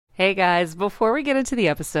Hey guys, before we get into the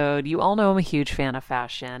episode, you all know I'm a huge fan of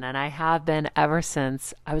fashion, and I have been ever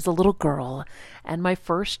since I was a little girl. And my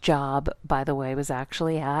first job, by the way, was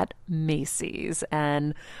actually at Macy's.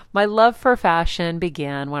 And my love for fashion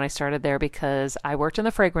began when I started there because I worked in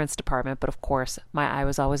the fragrance department, but of course, my eye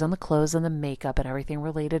was always on the clothes and the makeup and everything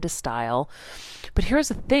related to style. But here's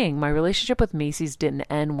the thing, my relationship with Macy's didn't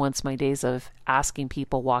end once my days of asking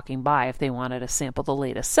people walking by if they wanted to sample the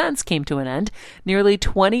latest scents came to an end. Nearly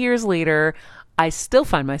 20 years later, I still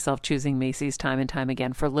find myself choosing Macy's time and time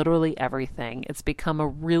again for literally everything. It's become a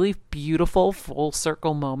really beautiful full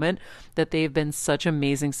circle moment that they've been such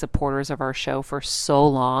amazing supporters of our show for so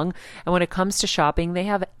long. And when it comes to shopping, they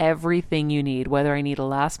have everything you need, whether I need a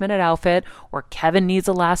last minute outfit or Kevin needs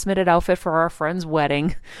a last minute outfit for our friend's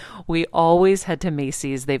wedding. We always head to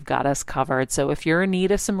Macy's. They've got us covered. So if you're in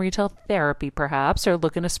need of some retail therapy, perhaps, or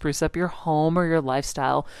looking to spruce up your home or your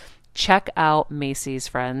lifestyle, check out Macy's,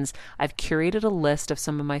 friends. I've curated a list of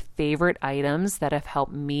some of my favorite items that have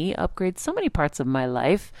helped me upgrade so many parts of my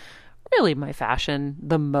life. Really my fashion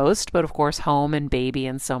the most, but of course home and baby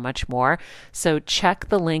and so much more. So check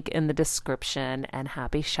the link in the description and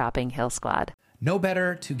happy shopping, Heal Squad. Know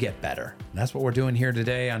better to get better. That's what we're doing here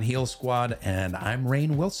today on Heal Squad, and I'm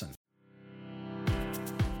Rainn Wilson.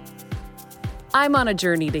 I'm on a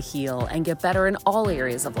journey to heal and get better in all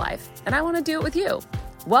areas of life, and I want to do it with you.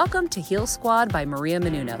 Welcome to Heal Squad by Maria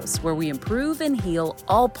Menounos, where we improve and heal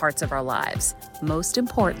all parts of our lives, most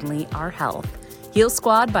importantly, our health. Heal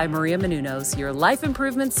Squad by Maria Menounos, your life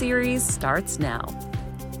improvement series starts now.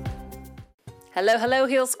 Hello,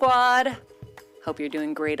 Heal Squad. Hope you're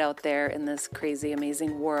doing great out there in this crazy,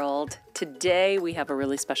 amazing world. Today, we have a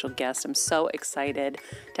really special guest. I'm so excited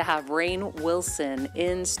to have Rainn Wilson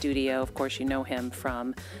in studio. Of course, you know him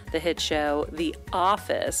from the hit show The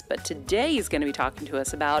Office, but today he's going to be talking to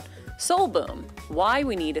us about Soul Boom, Why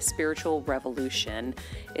We Need a Spiritual Revolution.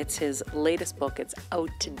 It's his latest book. It's out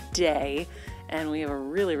today, and we have a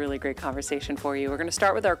really, really great conversation for you. We're going to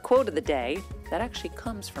start with our quote of the day. That actually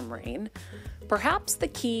comes from Rainn. Perhaps the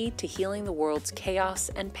key to healing the world's chaos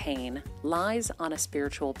and pain lies on a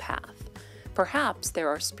spiritual path. Perhaps there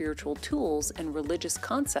are spiritual tools and religious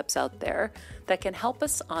concepts out there that can help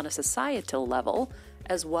us on a societal level,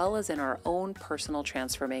 as well as in our own personal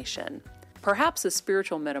transformation. Perhaps a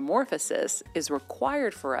spiritual metamorphosis is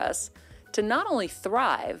required for us to not only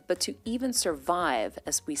thrive, but to even survive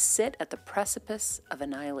as we sit at the precipice of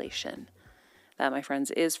annihilation. That, my friends,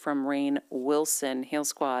 is from Rainn Wilson, Heal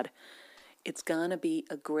Squad. It's gonna be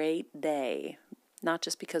a great day, not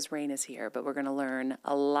just because Rainn is here, but we're gonna learn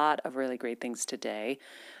a lot of really great things today.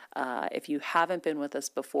 If you haven't been with us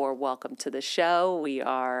before, welcome to the show. We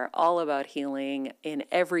are all about healing in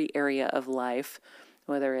every area of life,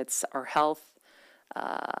 whether it's our health,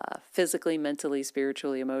 physically, mentally,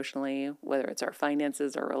 spiritually, emotionally, whether it's our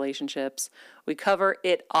finances, our relationships. We cover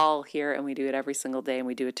it all here, and we do it every single day, and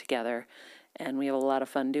we do it together, and we have a lot of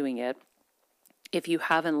fun doing it. If you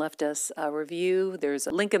haven't left us a review, there's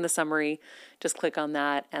a link in the summary. Just click on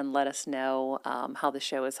that and let us know how the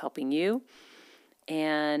show is helping you.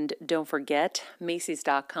 And don't forget,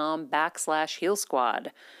 Macys.com/Heal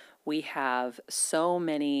Squad. We have so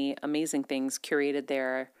many amazing things curated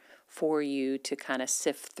there for you to kind of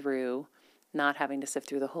sift through, not having to sift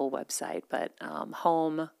through the whole website, but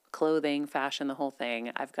home, clothing, fashion, the whole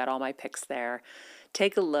thing. I've got all my picks there.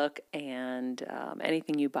 Take a look, and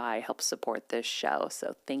anything you buy helps support this show,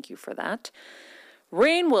 so thank you for that.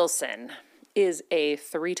 Rainn Wilson is a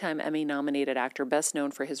 3-time Emmy-nominated actor, best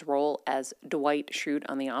known for his role as Dwight Schrute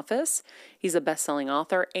on The Office. He's a best-selling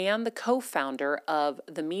author and the co-founder of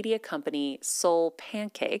the media company Soul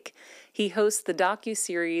Pancake. He hosts the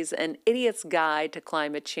docuseries An Idiot's Guide to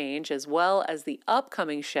Climate Change, as well as the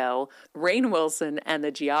upcoming show Rainn Wilson and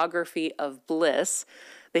the Geography of Bliss.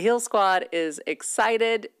 The Heal Squad is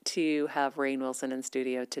excited to have Rainn Wilson in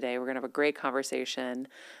studio today. We're going to have a great conversation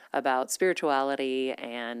about spirituality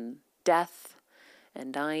and death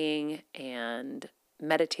and dying and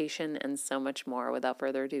meditation and so much more. Without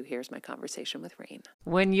further ado, here's my conversation with Rainn.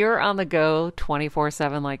 When you're on the go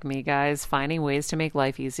 24/7 like me, guys, finding ways to make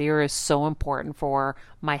life easier is so important for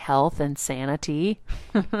my health and sanity.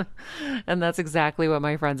 And that's exactly what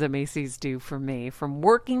my friends at Macy's do for me. From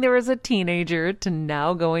working there as a teenager to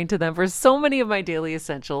now going to them for so many of my daily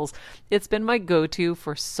essentials, it's been my go-to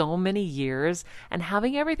for so many years. And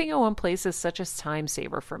having everything in one place is such a time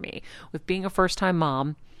saver for me. With being a first-time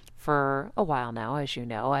mom, for a while now, as you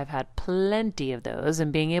know, I've had plenty of those,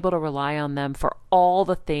 and being able to rely on them for all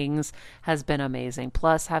the things has been amazing.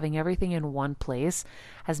 Plus, having everything in one place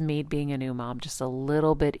has made being a new mom just a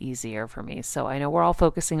little bit easier for me. So I know we're all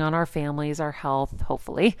focusing on our families, our health,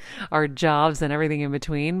 hopefully, our jobs and everything in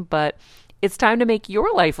between, but it's time to make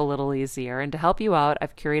your life a little easier. And to help you out,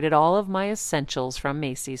 I've curated all of my essentials from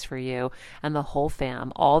Macy's for you and the whole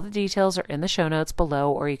fam. All the details are in the show notes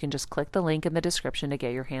below, or you can just click the link in the description to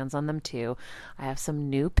get your hands on them too. I have some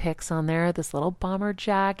new picks on there. This little bomber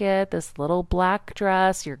jacket, this little black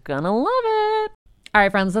dress. You're gonna love it. All right,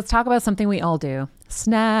 friends, let's talk about something we all do.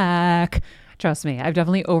 Snack. Trust me, I've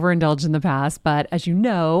definitely overindulged in the past, but as you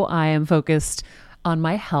know, I am focused on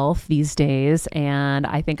my health these days, and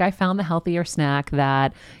I think I found the healthier snack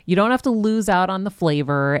that you don't have to lose out on the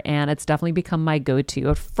flavor, and it's definitely become my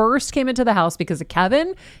go-to. It first came into the house because of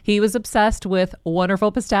Kevin. He was obsessed with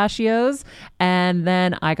Wonderful Pistachios, and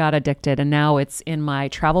then I got addicted, and now it's in my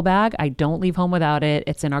travel bag. I don't leave home without it.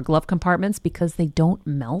 It's in our glove compartments because they don't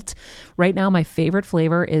melt. Right now, my favorite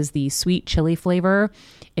flavor is the sweet chili flavor.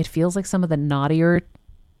 It feels like some of the naughtier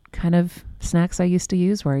kind of snacks I used to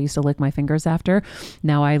use, where I used to lick my fingers after.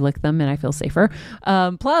 Now I lick them and I feel safer.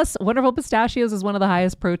 Plus, Wonderful Pistachios is one of the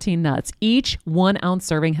highest protein nuts. Each 1 ounce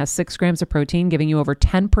serving has 6 grams of protein, giving you over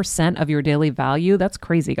 10% of your daily value. That's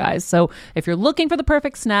crazy, guys. So if you're looking for the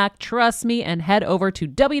perfect snack, trust me and head over to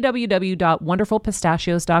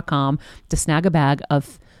www.wonderfulpistachios.com to snag a bag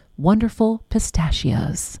of Wonderful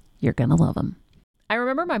Pistachios. You're going to love them. I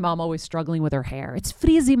remember my mom always struggling with her hair. It's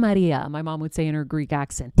Frizi Maria, my mom would say in her Greek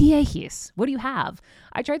accent. Diehis, what do you have?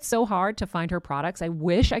 I tried so hard to find her products. I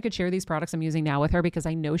wish I could share these products I'm using now with her because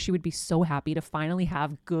I know she would be so happy to finally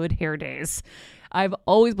have good hair days. I've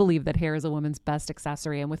always believed that hair is a woman's best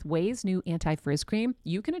accessory, and with Ouai's new anti-frizz cream,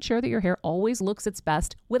 you can ensure that your hair always looks its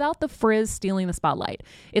best without the frizz stealing the spotlight.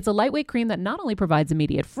 It's a lightweight cream that not only provides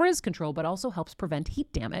immediate frizz control, but also helps prevent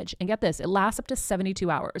heat damage. And get this, it lasts up to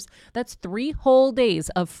 72 hours. That's 3 whole days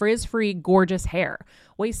of frizz-free, gorgeous hair.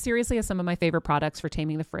 Ouai seriously has some of my favorite products for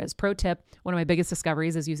taming the frizz. Pro tip, one of my biggest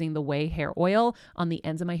discoveries is using the Ouai hair oil on the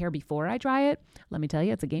ends of my hair before I dry it. Let me tell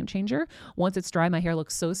you, it's a game changer. Once it's dry, my hair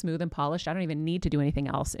looks so smooth and polished, I don't even need to do anything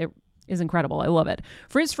else. It is incredible. I love it.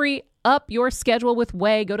 Frizz-free, up your schedule with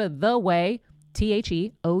Ouai. Go to the Ouai,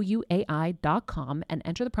 TheOuai.com, and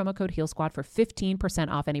enter the promo code HealSquad for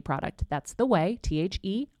 15% off any product. That's the Ouai,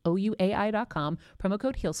 TheOuai.com, promo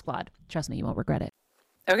code HealSquad. Trust me, you won't regret it.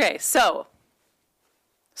 Okay, so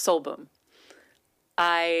Soul Boom.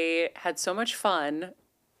 I had so much fun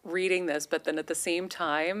reading this, but then at the same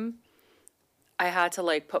time, I had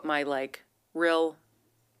to put my real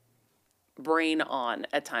brain on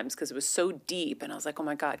at times because it was so deep, and I was like, oh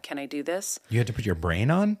my God, can I do this? You had to put your brain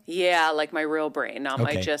on? Yeah, my real brain, not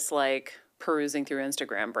my just perusing through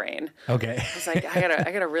Instagram brain. Okay. I was like,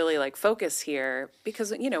 I gotta really focus here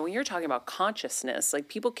because, when you're talking about consciousness,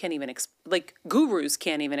 people can't even, gurus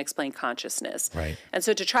can't even explain consciousness. Right. And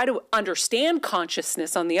so to try to understand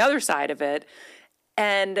consciousness on the other side of it,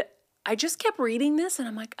 and I just kept reading this and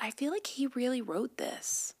I'm like, I feel like he really wrote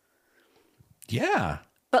this. Yeah.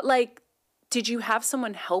 But did you have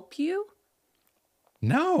someone help you?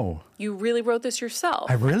 No. You really wrote this yourself.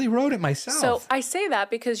 I really wrote it myself. So I say that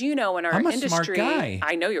because, in our I'm a industry, smart guy.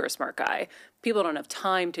 I know you're a smart guy. People don't have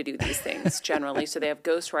time to do these things generally. So they have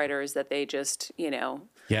ghostwriters that they just,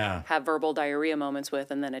 have verbal diarrhea moments with,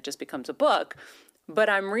 and then it just becomes a book. But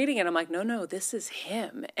I'm reading it. I'm like, no, this is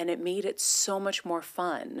him. And it made it so much more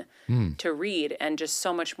fun to read and just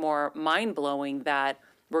so much more mind-blowing that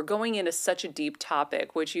we're going into such a deep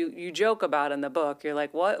topic, which you joke about in the book. You're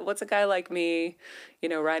like, what's a guy like me,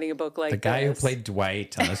 writing a book like this? The guy who played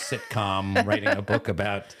Dwight on a sitcom, writing a book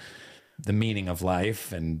about the meaning of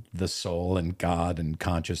life and the soul and God and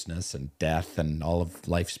consciousness and death and all of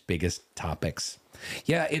life's biggest topics.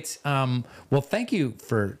 Yeah, it's, well, thank you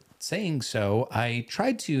for saying so. I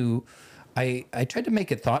tried to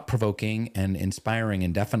make it thought-provoking and inspiring,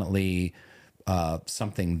 and definitely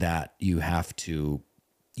something that you have to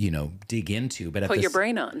dig into, but put your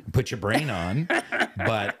brain on.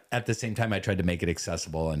 But at the same time, I tried to make it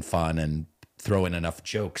accessible and fun and throw in enough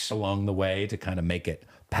jokes along the way to kind of make it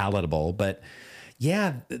palatable. But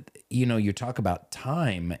yeah, you talk about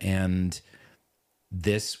time, and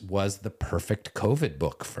this was the perfect COVID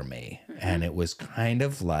book for me. Mm-hmm. And it was kind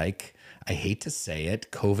of I hate to say it,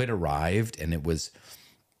 COVID arrived and it was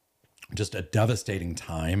just a devastating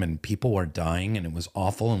time, and people were dying, and it was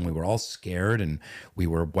awful, and we were all scared, and we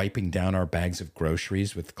were wiping down our bags of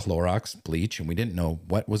groceries with Clorox bleach, and we didn't know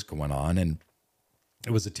what was going on, and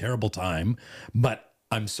it was a terrible time. But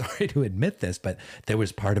I'm sorry to admit this, but there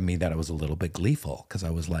was part of me that I was a little bit gleeful because I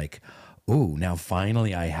was like, ooh, now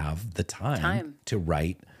finally I have the time to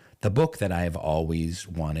write the book that I've always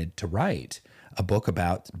wanted to write, a book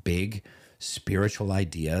about big spiritual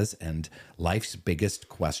ideas and life's biggest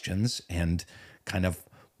questions and kind of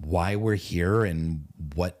why we're here and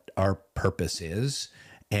what our purpose is.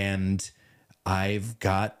 And I've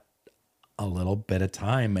got a little bit of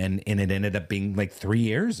time, and it ended up being like 3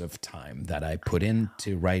 years of time that I put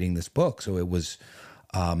into writing this book. So it was,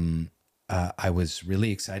 I was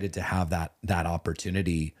really excited to have that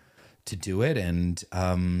opportunity to do it. And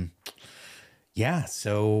yeah,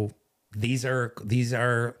 so these are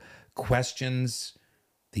questions,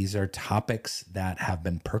 these are topics that have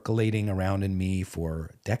been percolating around in me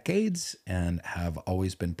for decades and have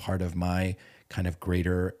always been part of my kind of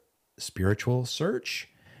greater spiritual search.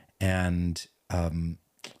 And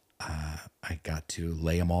I got to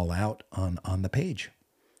lay them all out on the page.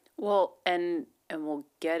 Well, and we'll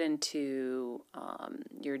get into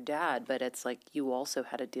your dad, but it's like you also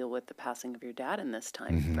had to deal with the passing of your dad in this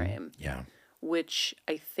time frame. Yeah. Which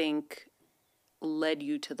I think led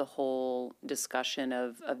you to the whole discussion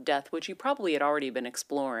of death, which you probably had already been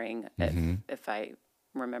exploring, if I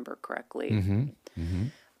remember correctly.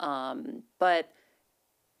 But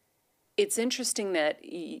it's interesting that,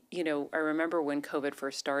 I remember when COVID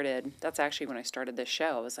first started, that's actually when I started this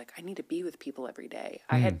show. I was like, I need to be with people every day.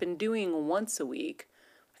 I had been doing once a week.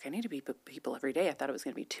 Like, I need to be with people every day. I thought it was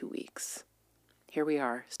going to be 2 weeks. Here we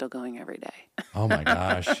are, still going every day. Oh my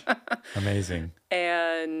gosh. Amazing.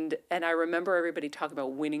 And I remember everybody talking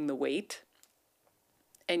about winning the weight.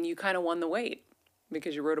 And you kind of won the weight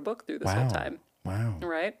because you wrote a book through this whole time. Wow.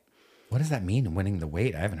 Right? What does that mean, winning the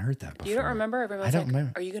weight? I haven't heard that before. You don't remember? Everyone's I don't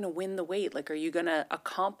remember. Are you going to win the weight? Like, are you going to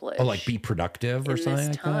accomplish? Oh, like be productive or in something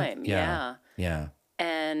this like time? that? Yeah. Yeah.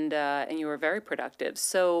 And you were very productive.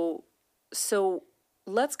 So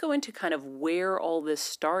let's go into kind of where all this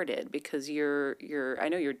started, because I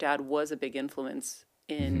know your dad was a big influence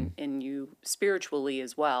in you spiritually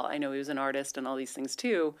as well. I know he was an artist and all these things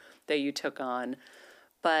too that you took on.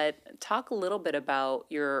 But talk a little bit about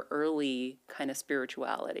your early kind of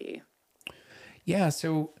spirituality. Yeah,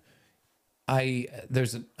 so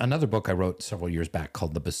there's another book I wrote several years back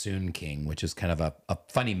called The Bassoon King, which is kind of a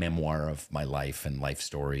funny memoir of my life and life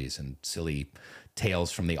stories and silly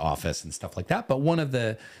tales from the office and stuff like that. But one of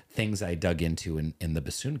the things I dug into in The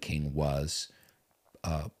Bassoon King was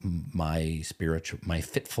my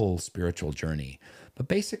fitful spiritual journey. But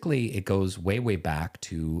basically, it goes way, way back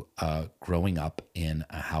to growing up in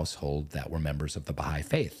a household that were members of the Baha'i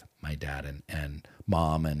faith. My dad and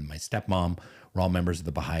mom and my stepmom were all members of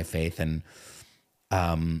the Baha'i faith. And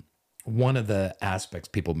one of the aspects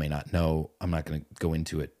people may not know, I'm not going to go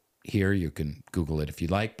into it here. You can Google it if you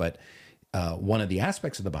like. But one of the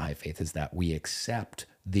aspects of the Baha'i faith is that we accept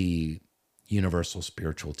the universal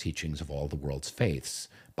spiritual teachings of all the world's faiths.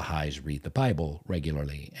 Baha'is read the Bible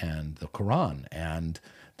regularly, and the Quran, and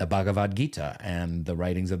the Bhagavad Gita, and the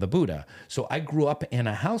writings of the Buddha. So I grew up in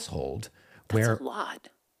a household where... That's a lot.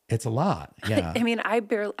 It's a lot, yeah. I mean, I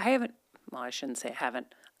haven't, well, I shouldn't say I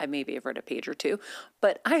haven't. I maybe have read a page or two,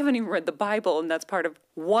 but I haven't even read the Bible, and that's part of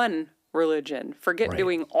one religion. Forget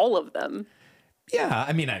doing all of them. Yeah,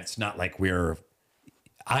 I mean, it's not like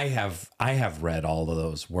I have read all of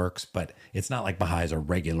those works, but it's not like Baha'is are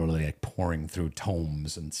regularly like pouring through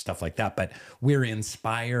tomes and stuff like that. But we're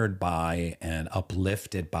inspired by and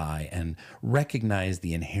uplifted by and recognize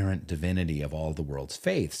the inherent divinity of all the world's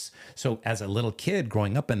faiths. So as a little kid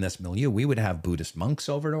growing up in this milieu, we would have Buddhist monks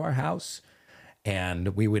over to our house, and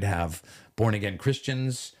we would have born-again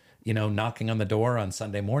Christians, knocking on the door on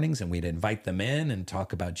Sunday mornings, and we'd invite them in and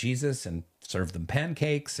talk about Jesus and serve them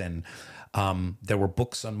pancakes. And there were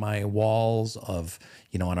books on my walls of,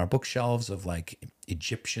 on our bookshelves of like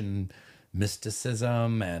Egyptian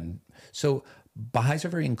mysticism. And so Baha'is are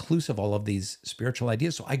very inclusive of all of these spiritual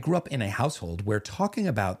ideas. So I grew up in a household where talking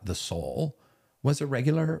about the soul was a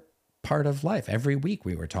regular part of life. Every week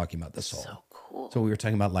we were talking about the soul. So cool. So we were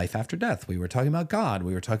talking about life after death. We were talking about God.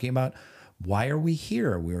 We were talking about why are we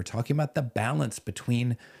here? We were talking about the balance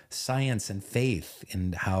between science and faith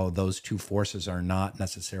and how those two forces are not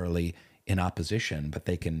necessarily in opposition, but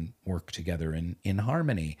they can work together in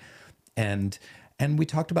harmony. And we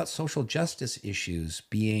talked about social justice issues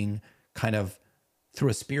being kind of through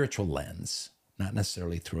a spiritual lens, not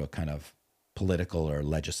necessarily through a kind of political or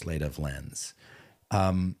legislative lens.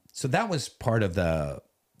 So that was part of the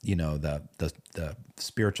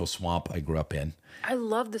spiritual swamp I grew up in. I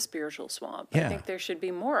love the spiritual swamp. Yeah. I think there should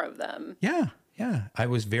be more of them. Yeah.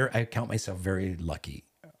 I count myself very lucky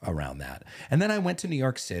around that. And then I went to New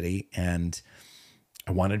York City, and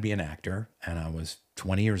I wanted to be an actor, and I was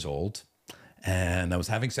 20 years old, and I was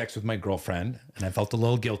having sex with my girlfriend, and I felt a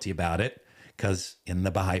little guilty about it because in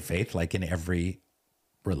the Baha'i faith, like in every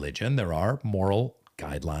religion, there are moral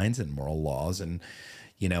guidelines and moral laws. And,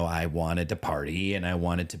 I wanted to party and I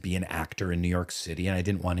wanted to be an actor in New York City, and I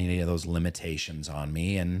didn't want any of those limitations on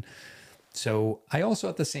me. And so I also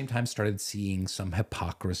at the same time started seeing some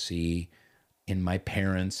hypocrisy in my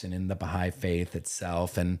parents and in the Baha'i faith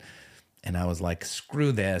itself. And I was like,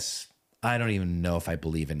 screw this. I don't even know if I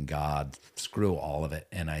believe in God. Screw all of it.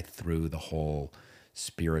 And I threw the whole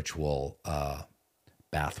spiritual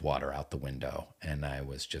bathwater out the window. And I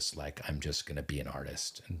was just like, I'm just going to be an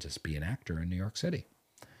artist and just be an actor in New York City.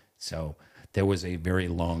 So there was a very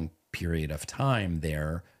long period of time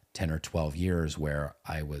there, 10 or 12 years, where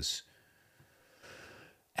I was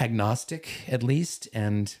agnostic, at least.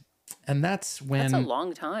 And that's when... That's a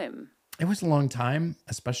long time. It was a long time,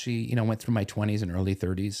 especially, went through my 20s and early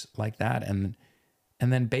 30s like that. And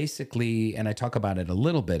then basically, and I talk about it a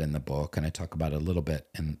little bit in the book, and I talk about it a little bit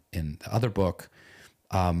in the other book.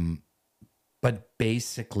 But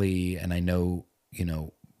basically, and I know,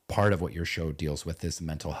 part of what your show deals with is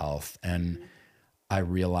mental health. And I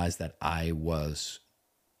realized that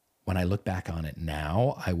when I look back on it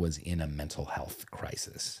now, I was in a mental health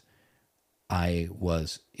crisis. I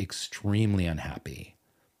was extremely unhappy.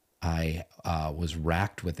 I was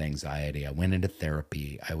racked with anxiety. I went into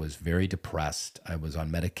therapy. I was very depressed. I was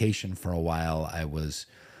on medication for a while. I was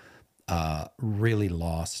really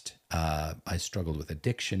lost. I struggled with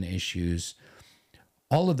addiction issues.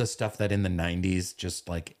 All of the stuff that in the 90s, just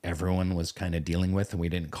like everyone was kind of dealing with, and we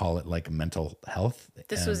didn't call it like mental health.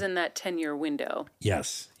 This was in that 10-year window.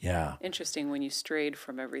 Yes. Yeah. Interesting, when you strayed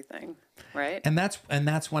from everything, right? And that's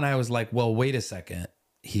when I was like, well, wait a second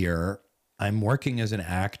here. I'm working as an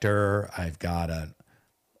actor. I've got an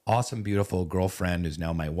awesome, beautiful girlfriend who's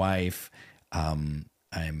now my wife. I'm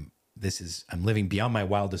living beyond my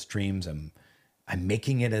wildest dreams. I'm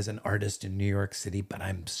making it as an artist in New York City, but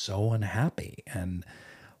I'm so unhappy. And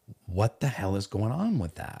what the hell is going on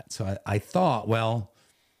with that? So I thought, well,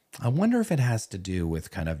 I wonder if it has to do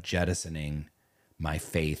with kind of jettisoning my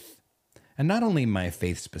faith, and not only my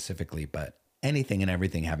faith specifically, but anything and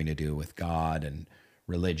everything having to do with God and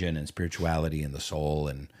religion and spirituality and the soul.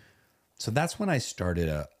 And so that's when I started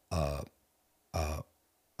a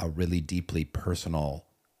really deeply personal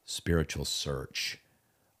spiritual search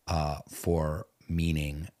for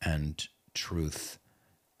meaning and truth.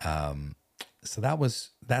 So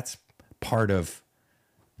that's part of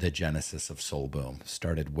the genesis of Soul Boom.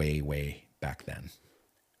 Started way, way back then.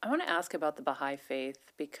 I want to ask about the Baha'i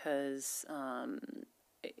faith because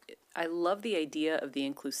I love the idea of the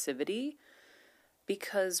inclusivity,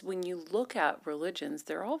 because when you look at religions,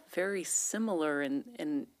 they're all very similar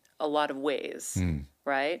in a lot of ways,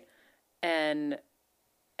 right? And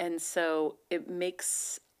so it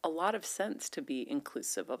makes a lot of sense to be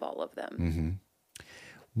inclusive of all of them. Mm-hmm.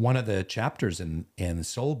 One of the chapters in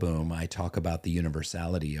Soul Boom, I talk about the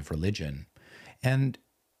universality of religion. And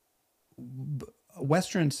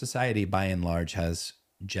Western society, by and large, has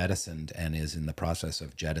jettisoned and is in the process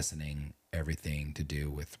of jettisoning everything to do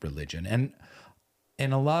with religion. And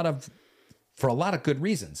for a lot of good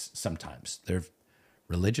reasons sometimes.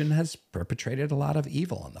 Religion has perpetrated a lot of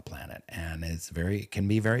evil on the planet, and it can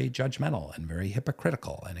be very judgmental and very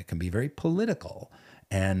hypocritical, and it can be very political.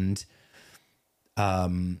 And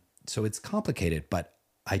so it's complicated, but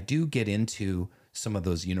I do get into some of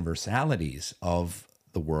those universalities of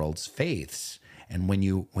the world's faiths. And when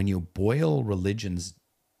you boil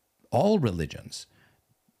all religions,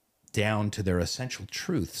 down to their essential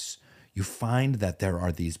truths, you find that there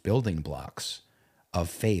are these building blocks of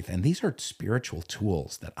faith. And these are spiritual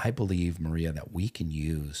tools that I believe, Maria, that we can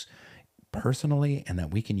use personally and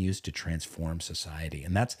that we can use to transform society.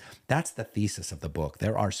 And that's the thesis of the book.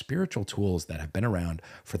 There are spiritual tools that have been around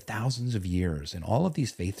for thousands of years in all of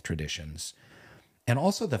these faith traditions, and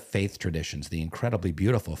also the faith traditions, the incredibly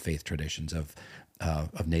beautiful faith traditions of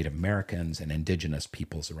Native Americans and indigenous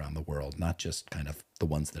peoples around the world, not just kind of the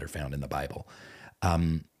ones that are found in the Bible.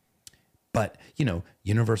 But,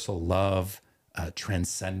 universal love,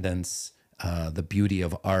 transcendence, the beauty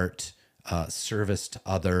of art, service to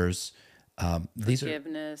others.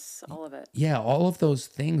 Forgiveness, all of it. Yeah, all of those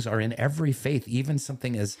things are in every faith, even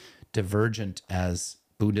something as divergent as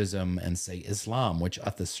Buddhism and, say, Islam, which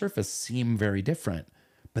at the surface seem very different,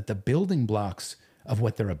 but the building blocks of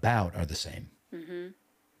what they're about are the same. Mm-hmm.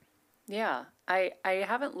 Yeah, I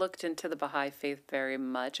haven't looked into the Baha'i faith very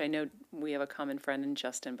much. I know we have a common friend in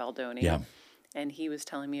Justin Baldoni, Yeah. and he was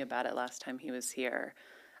telling me about it last time he was here,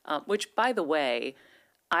 which, by the way,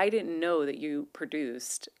 I didn't know that you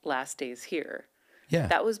produced Last Days Here. Yeah.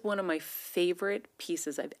 That was one of my favorite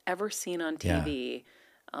pieces I've ever seen on TV.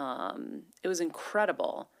 It was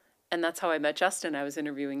incredible. And that's how I met Justin. I was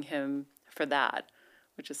interviewing him for that,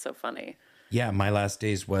 which is so funny. Yeah, My Last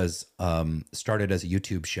Days was started as a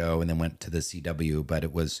YouTube show and then went to the CW. But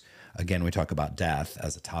it was, again, we talk about death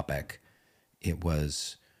as a topic. It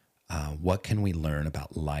was, what can we learn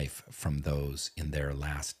about life from those in their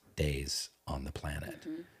last days on the planet?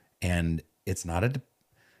 Mm-hmm. And it's not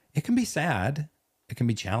it can be sad, it can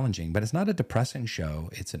be challenging, but it's not a depressing show.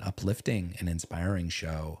 It's an uplifting and inspiring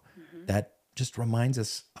show that just reminds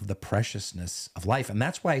us of the preciousness of life. And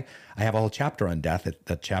that's why I have a whole chapter on death.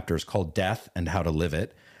 The chapter is called Death and How to Live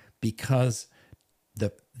It, because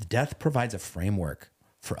the death provides a framework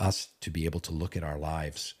for us to be able to look at our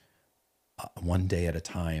lives one day at a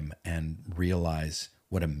time and realize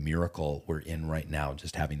what a miracle we're in right now,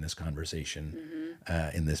 just having this conversation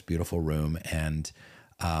in this beautiful room, and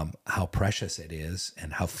how precious it is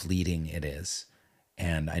and how fleeting it is.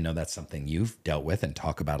 And I know that's something you've dealt with and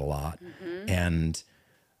talk about a lot. And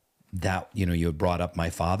that, you had brought up my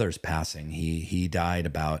father's passing. He died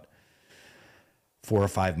about 4 or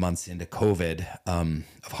 5 months into COVID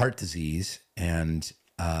of heart disease. And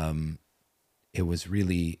it was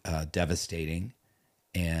really devastating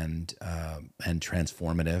and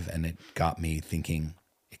transformative. And it got me thinking,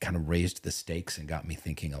 it kind of raised the stakes and got me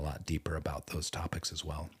thinking a lot deeper about those topics as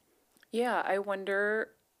well. Yeah, I wonder,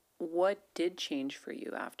 what did change for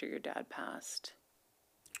you after your dad passed?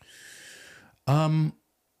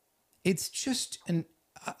 It's just,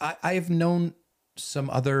 I've known some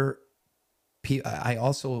other people. I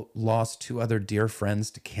also lost 2 other dear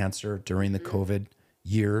friends to cancer during the COVID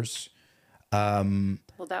years. Well,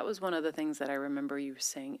 that was one of the things that I remember you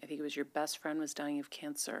saying. I think it was your best friend was dying of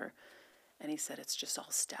cancer, and he said it's just all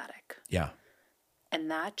static. Yeah.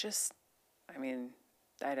 And that just, I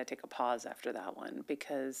had to take a pause after that one,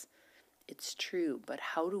 because it's true. But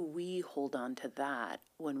how do we hold on to that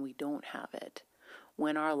when we don't have it,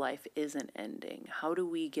 when our life isn't ending? How do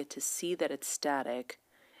we get to see that it's static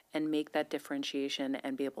and make that differentiation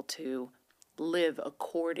and be able to live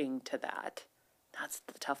according to that? That's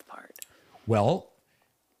the tough part. Well,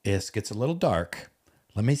 this gets a little dark.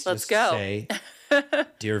 Let's just say,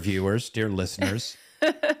 dear viewers, dear listeners,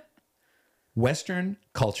 Western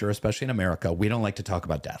culture, especially in America, we don't like to talk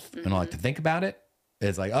about death. We don't like to think about it.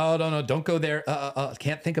 It's like, oh, no, don't go there.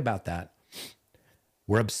 Can't think about that.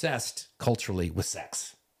 We're obsessed culturally with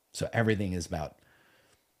sex. So everything is about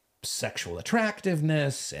sexual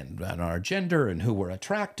attractiveness and our gender and who we're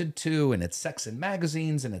attracted to. And it's sex in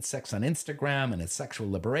magazines, and it's sex on Instagram, and it's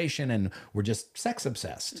sexual liberation. And we're just sex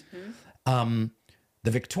obsessed. The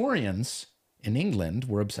Victorians in England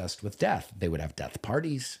were obsessed with death. They would have death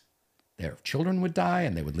parties. Their children would die,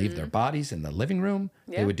 and they would leave their bodies in the living room.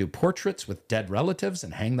 Yeah. They would do portraits with dead relatives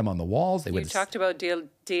and hang them on the walls. You talked about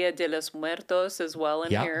Dia de los Muertos as well in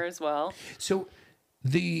here as well. So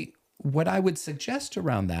what I would suggest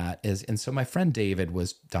around that is, and so my friend David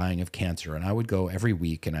was dying of cancer, and I would go every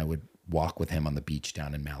week and I would walk with him on the beach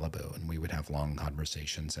down in Malibu, and we would have long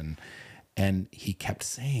conversations. And he kept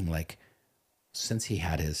saying, like, since he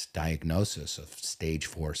had his diagnosis of stage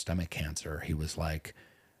 4 stomach cancer, he was like,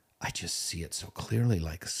 I just see it so clearly.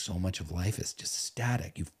 Like, so much of life is just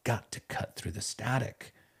static. You've got to cut through the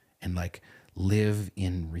static and like live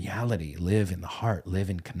in reality, live in the heart, live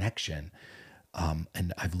in connection.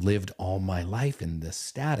 And I've lived all my life in this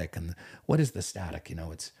static. And what is the static?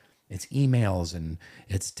 It's emails and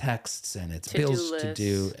it's texts and it's bills to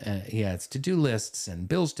do. It's to-do lists and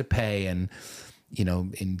bills to pay, and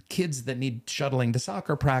and kids that need shuttling to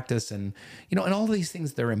soccer practice, and and all these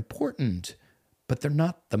things, they're important, but they're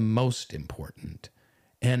not the most important.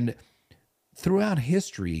 And throughout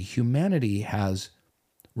history, humanity has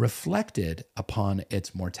reflected upon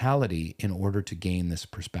its mortality in order to gain this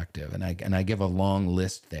perspective. And I give a long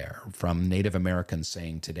list there, from Native Americans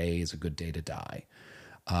saying today is a good day to die,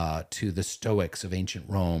 to the Stoics of ancient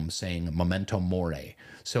Rome saying memento mori.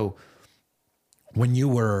 So when you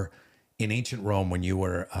were in ancient Rome, when you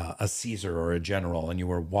were a Caesar or a general and you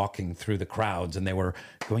were walking through the crowds and they were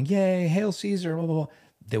going, yay, hail Caesar, blah, blah, blah,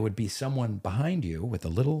 there would be someone behind you with a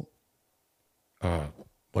little,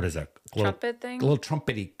 what is that? Trumpet thing? A little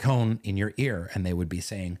trumpety cone in your ear, and they would be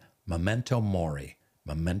saying memento mori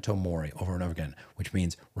over and over again, which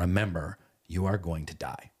means remember, you are going to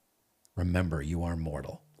die. Remember, you are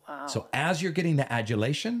mortal. Wow. So as you're getting the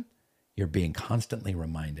adulation, you're being constantly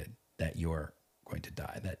reminded that you're going to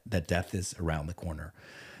die, that death is around the corner.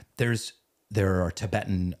 There are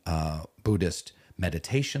Tibetan Buddhist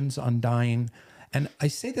meditations on dying. And I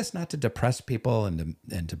say this not to depress people and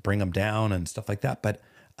to bring them down and stuff like that, but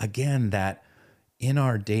again, that in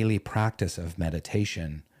our daily practice of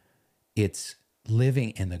meditation, it's living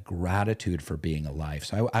in the gratitude for being alive.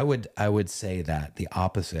 So I would say that the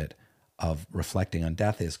opposite of reflecting on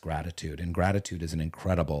death is gratitude. And gratitude is an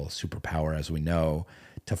incredible superpower, as we know,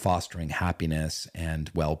 to fostering happiness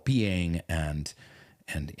and well-being and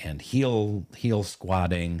heel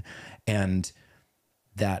squatting. And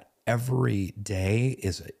that every day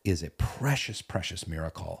is a precious, precious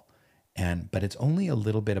miracle. But it's only a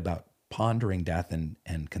little bit about pondering death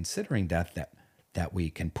and considering death that we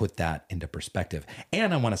can put that into perspective.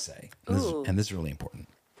 And I want to say, and this is really important.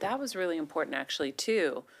 That was really important, actually,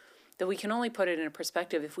 too, that we can only put it in a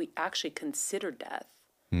perspective if we actually consider death.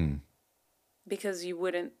 Because you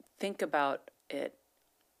wouldn't think about it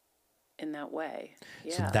in that way.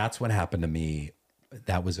 Yeah. So that's what happened to me.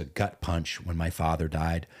 That was a gut punch when my father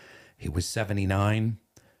died. He was 79.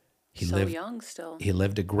 He lived young still. He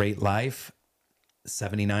lived a great life.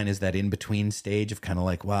 79 is that in-between stage of kind of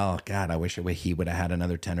like, well, God, I wish he would have had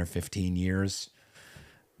another 10 or 15 years.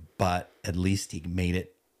 But at least he made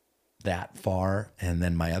it that far. And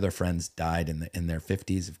then my other friends died in their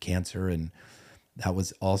 50s of cancer. And that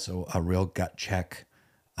was also a real gut check.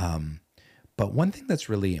 But one thing that's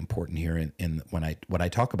really important here what I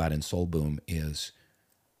talk about in Soul Boom is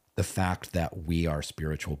the fact that we are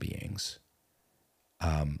spiritual beings.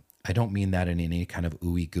 I don't mean that in any kind of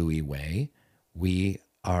ooey gooey way. We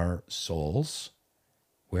are souls.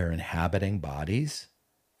 We're inhabiting bodies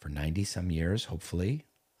for 90 some years, hopefully.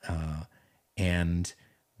 And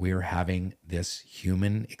we're having this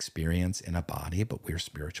human experience in a body, but we're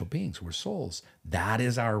spiritual beings. We're souls. That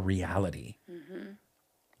is our reality. Mm-hmm.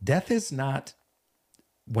 Death is not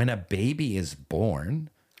when a baby is born.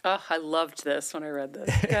 Oh, I loved this when I read this.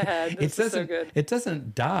 Go ahead. This is so good. It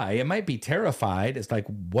doesn't die. It might be terrified. It's like,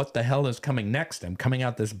 what the hell is coming next? I'm coming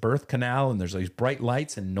out this birth canal and there's these bright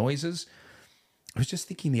lights and noises. I was just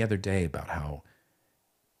thinking the other day about how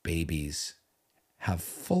babies have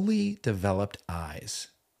fully developed eyes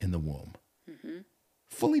in the womb. Mm-hmm.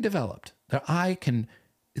 Fully developed. Their eye can,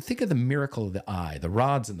 think of the miracle of the eye, the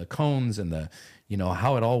rods and the cones and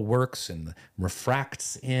how it all works and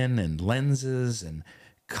refracts in and lenses and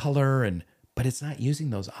color, but it's not using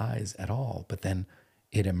those eyes at all. But then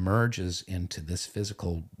it emerges into this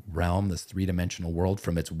physical realm, this three-dimensional world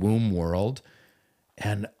from its womb world.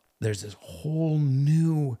 And there's this whole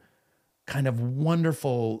new kind of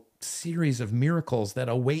wonderful series of miracles that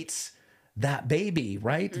awaits that baby,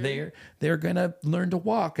 right? Mm-hmm. They're going to learn to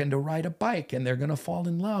walk and to ride a bike, and they're going to fall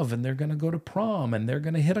in love, and they're going to go to prom, and they're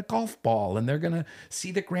going to hit a golf ball, and they're going to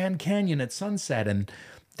see the Grand Canyon at sunset. And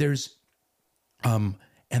there's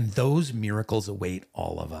and those miracles await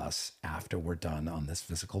all of us after we're done on this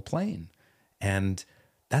physical plane. And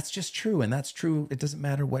that's just true. And that's true. It doesn't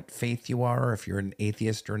matter what faith you are, or if you're an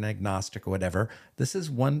atheist or an agnostic or whatever. This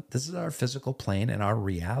is our physical plane, and our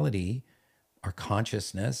reality, our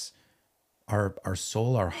consciousness, our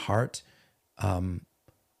soul, our heart,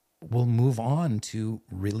 will move on to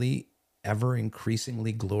really ever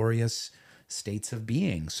increasingly glorious states of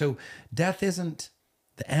being. So death isn't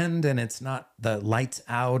the end, and it's not the lights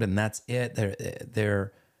out and that's it.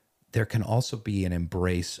 There can also be an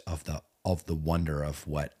embrace of the wonder of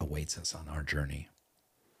what awaits us on our journey.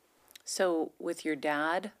 So with your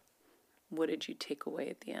dad, what did you take away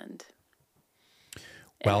at the end?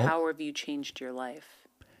 Well, and how have you changed your life?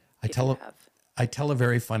 I tell a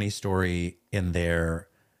very funny story in there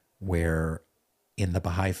where in the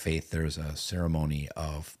Baha'i faith, there's a ceremony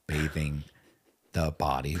of bathing the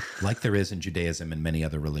body, like there is in Judaism and many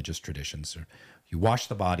other religious traditions. You wash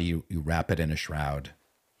the body, you wrap it in a shroud,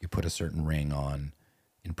 you put a certain ring on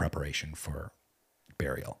in preparation for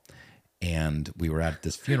burial. And we were at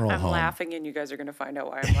this funeral home. I'm laughing, and you guys are going to find out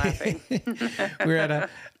why I'm laughing. We were at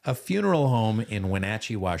a funeral home in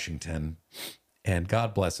Wenatchee, Washington, and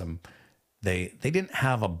God bless them, they didn't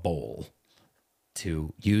have a bowl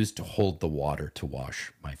to use to hold the water to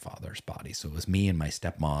wash my father's body. So it was me and my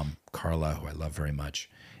stepmom, Carla, who I love very much,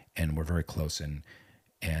 and we're very close.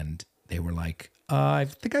 And they were like, I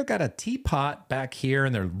think I've got a teapot back here,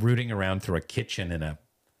 and they're rooting around through a kitchen in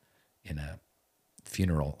a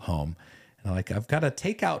funeral home. And I'm like, I've got a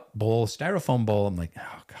takeout bowl, styrofoam bowl. I'm like,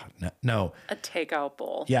 oh God, no. A takeout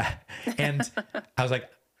bowl. Yeah. And I was like,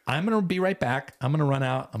 I'm going to be right back. I'm going to run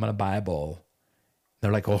out. I'm going to buy a bowl.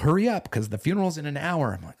 They're like, well, hurry up because the funeral's in an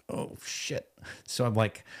hour. I'm like, oh, shit. So I'm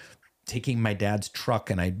like taking my dad's truck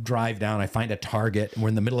and I drive down. I find a Target and we're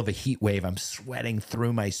in the middle of a heat wave. I'm sweating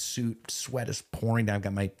through my suit. Sweat is pouring down. I've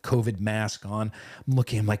got my COVID mask on. I'm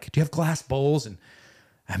looking. I'm like, do you have glass bowls? And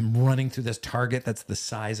I'm running through this Target that's the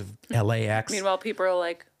size of LAX. Meanwhile, people are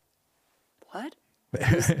like, what?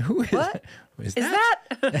 Who is What is is that?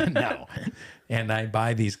 that? No. And I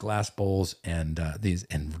buy these glass bowls and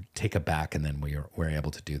take a back, and then we're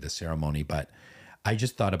able to do the ceremony. But I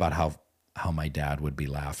just thought about how my dad would be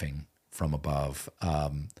laughing from above,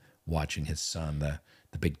 watching his son,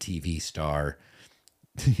 the big TV star,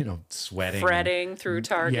 sweating, Fretting through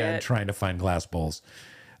Target. yeah, and trying to find glass bowls.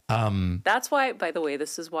 That's why, by the way,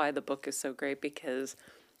 this is why the book is so great, because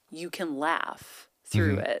you can laugh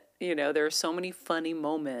through it. There are so many funny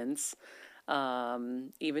moments,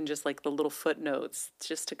 even just like the little footnotes,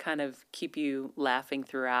 just to kind of keep you laughing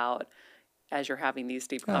throughout as you're having these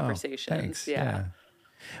deep conversations. Thanks. Yeah.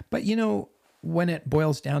 But when it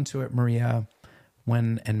boils down to it, Maria,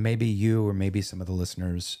 and maybe you or maybe some of the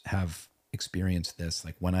listeners have experienced this,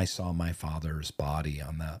 like when I saw my father's body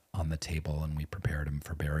on the table and we prepared him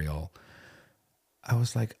for burial, I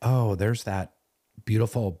was like, oh, there's that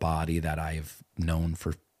beautiful body that I've known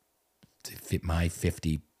for my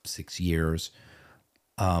 56 years.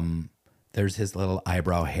 There's his little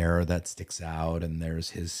eyebrow hair that sticks out, and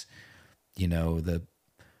there's his, the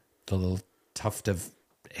little tuft of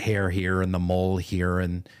hair here and the mole here,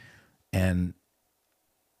 and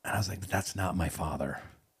I was like, that's not my father.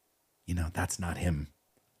 That's not him.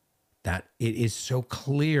 That it is so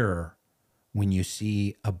clear when you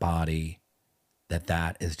see a body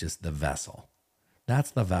that is just the vessel.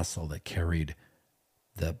 That's the vessel that carried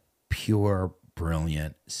the pure,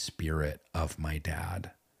 brilliant spirit of my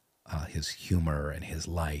dad, his humor and his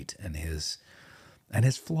light and his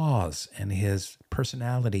flaws and his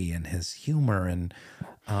personality and his humor and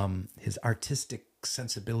his artistic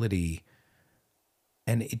sensibility.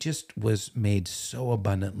 And it just was made so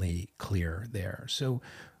abundantly clear there. So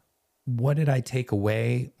what did I take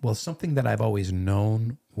away? Well, something that I've always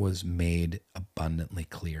known was made abundantly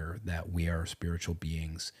clear, that we are spiritual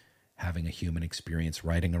beings having a human experience,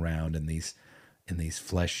 riding around in these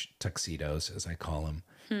flesh tuxedos, as I call them.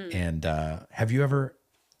 And have you ever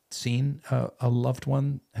seen a loved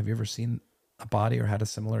one? Have you ever seen a body or had a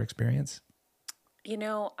similar experience?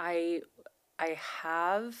 I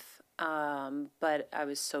have, but I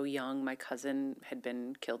was so young. My cousin had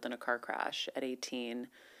been killed in a car crash at 18,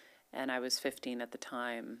 and I was 15 at the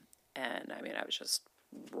time. And I mean, I was just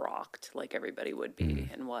rocked like everybody would be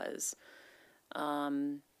and was.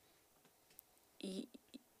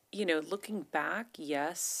 Looking back,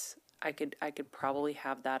 yes, I could probably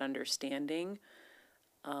have that understanding,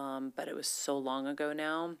 but it was so long ago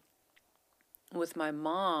now. With my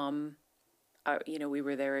mom, we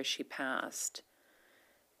were there as she passed,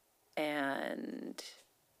 and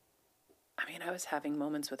I mean, I was having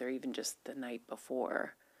moments with her even just the night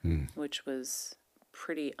before, which was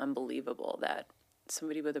pretty unbelievable, that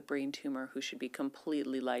somebody with a brain tumor who should be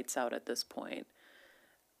completely lights out at this point.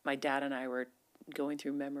 My dad and I were going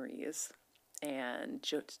through memories and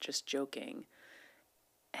just joking,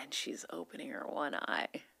 and she's opening her one eye.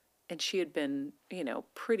 And she had been,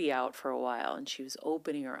 pretty out for a while, and she was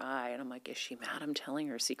opening her eye. And I'm like, is she mad I'm telling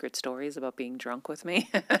her secret stories about being drunk with me?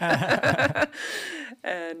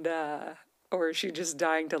 And, or is she just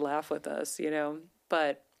dying to laugh with us,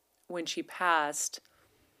 But when she passed,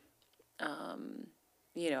 I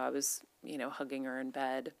was, hugging her in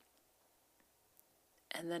bed.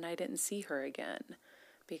 And then I didn't see her again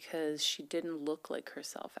because she didn't look like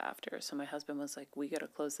herself after. So my husband was like, we got to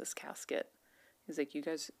close this casket. He's like, you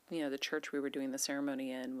guys, the church we were doing the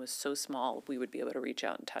ceremony in was so small, we would be able to reach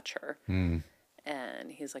out and touch her.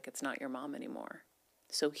 And he's like, it's not your mom anymore.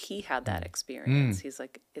 So he had that experience. He's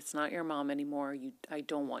like, it's not your mom anymore. I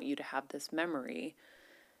don't want you to have this memory.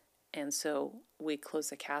 And so we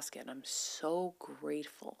closed the casket. I'm so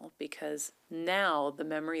grateful because now the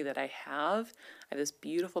memory that I have this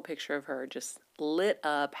beautiful picture of her just lit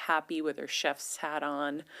up, happy with her chef's hat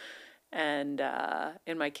on, and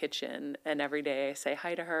in my kitchen. And every day I say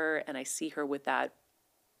hi to her and I see her with that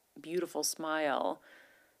beautiful smile,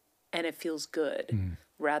 and it feels good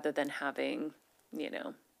rather than having,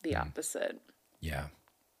 the opposite. Yeah.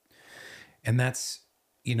 And that's,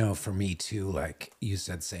 for me too, like you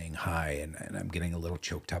said, saying hi, and I'm getting a little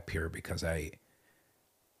choked up here because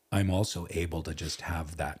I'm also able to just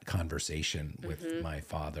have that conversation with my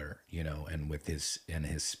father, and with his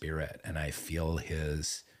spirit, and I feel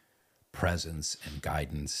his presence and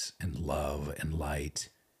guidance and love and light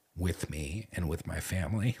with me and with my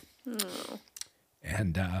family.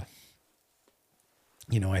 And I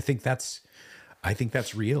think that's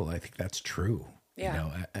real. I think that's true.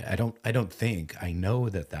 Yeah. I know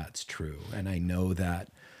that that's true. And I know that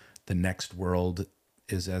the next world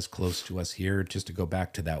is as close to us here, just to go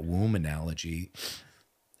back to that womb analogy,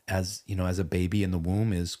 as a baby in the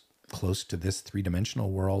womb is close to this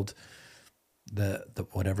 3-dimensional world. the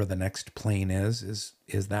whatever the next plane is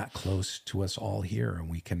that close to us all here, and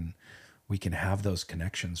we can have those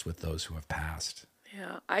connections with those who have passed.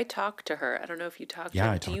 Yeah, I talked to her. I don't know if you talked Yeah, to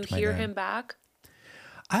him. I Do talked you to my hear dad. him back?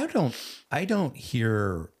 I don't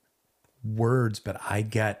hear words, but I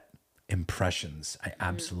get impressions. I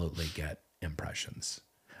absolutely get impressions.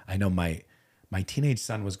 I know my teenage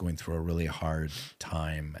son was going through a really hard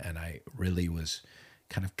time, and I really was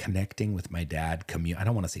kind of connecting with my dad. I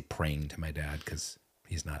don't want to say praying to my dad because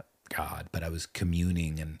he's not God, but I was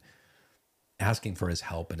communing and asking for his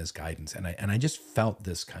help and his guidance. And I just felt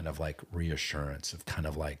this kind of like reassurance of kind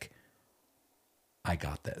of like, I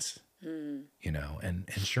got this, you know, and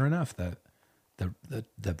sure enough,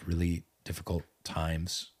 the really difficult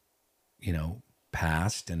times, you know,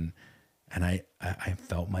 passed, and I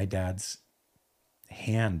felt my dad's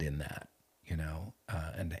hand in that, you know,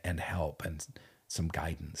 and help and some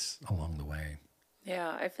guidance along the way.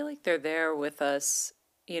 Yeah, I feel like they're there with us.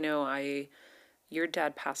 You know, your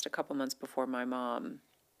dad passed a couple months before my mom,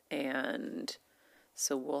 and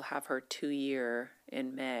so we'll have her 2-year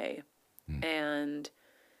in May. And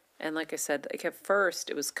like I said, like at first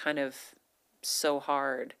it was kind of so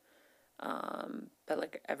hard. But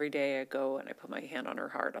like every day I go and I put my hand on her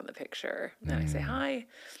heart on the picture, and I say hi,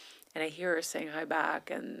 and I hear her saying hi back.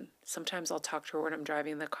 And sometimes I'll talk to her when I'm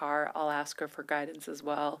driving the car. I'll ask her for guidance as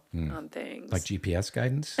well on things. Like GPS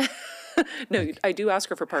guidance? No, I do ask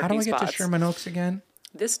her for parking spots. How do I get to Sherman Oaks again?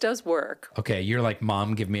 This does work. Okay, you're like,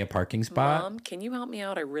 Mom, give me a parking spot. Mom, can you help me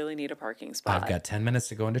out? I really need a parking spot. I've got 10 minutes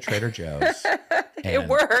to go into Trader Joe's. It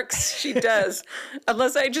works. She does.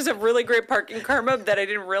 Unless I just have really great parking karma that I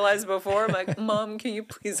didn't realize before. I'm like, Mom, can you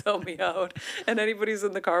please help me out? And anybody who's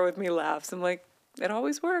in the car with me laughs. I'm like, it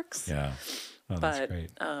always works. Yeah. Oh, that's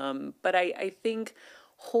great. But I think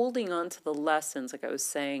holding on to the lessons, like I was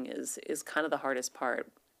saying, is kind of the hardest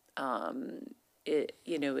part. It,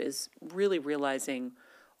 you know, is really realizing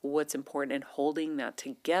what's important and holding that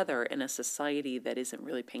together in a society that isn't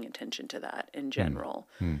really paying attention to that in general.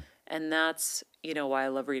 And that's, you know, why I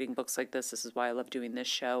love reading books like this. This is why I love doing this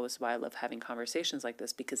show. This is why I love having conversations like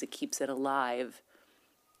this, because it keeps it alive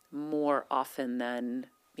more often than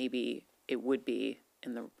maybe it would be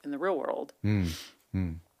in the real world.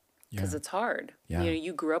 Because it's hard. Yeah. You know,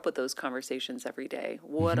 you grew up with those conversations every day.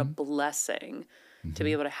 What a blessing to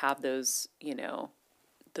be able to have those, you know,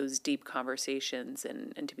 those deep conversations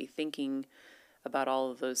and to be thinking about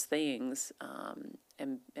all of those things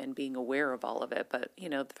and being aware of all of it. But, you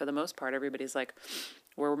know, for the most part, everybody's like,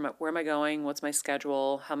 where am I going? What's my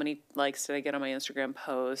schedule? How many likes did I get on my Instagram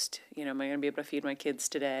post? You know, am I going to be able to feed my kids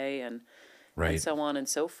today? And so on and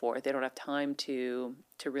so forth. They don't have time to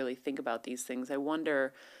really think about these things. I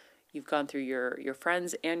wonder, you've gone through your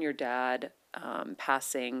friends and your dad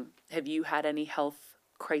passing. Have you had any health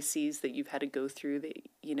crises that you've had to go through that,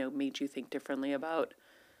 you know, made you think differently about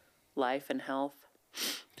life and health?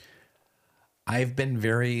 I've been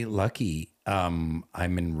very lucky. I'm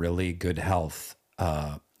in really good health.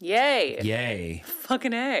 Yay.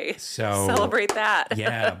 Fucking A. So celebrate that.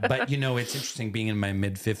 Yeah. But, you know, it's interesting being in my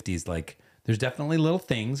mid-50s, like, there's definitely little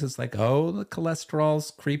things. It's like, oh, the cholesterol's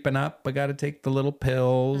creeping up. I got to take the little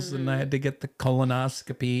pills, and I had to get the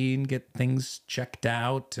colonoscopy and get things checked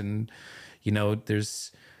out. And, you know,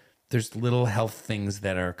 there's little health things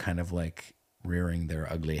that are kind of like rearing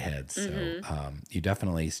their ugly heads. So you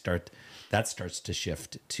definitely starts to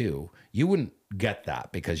shift too. You wouldn't get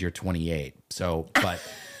that because you're 28. So, but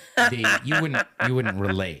you wouldn't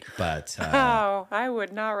relate. But I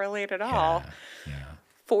would not relate at all. Yeah.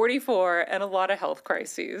 44 and a lot of health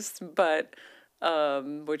crises, but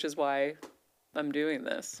which is why I'm doing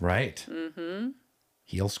this. Right.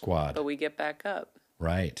 Heal squad. But we get back up.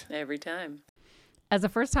 Right. Every time. As a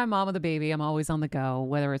first-time mom of the baby, I'm always on the go,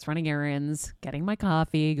 whether it's running errands, getting my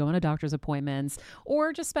coffee, going to doctor's appointments,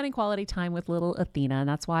 or just spending quality time with little Athena. And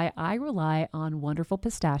that's why I rely on wonderful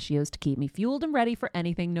pistachios to keep me fueled and ready for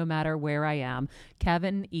anything, no matter where I am.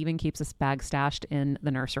 Kevin even keeps a bag stashed in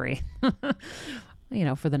the nursery. You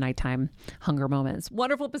know, for the nighttime hunger moments.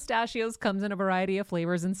 Wonderful Pistachios comes in a variety of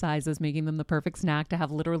flavors and sizes, making them the perfect snack to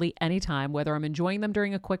have literally any time, whether I'm enjoying them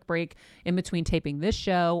during a quick break in between taping this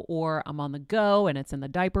show, or I'm on the go and it's in the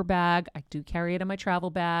diaper bag. I do carry it in my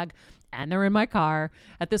travel bag, and they're in my car.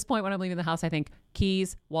 At this point, when I'm leaving the house, I think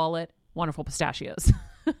keys, wallet, Wonderful Pistachios.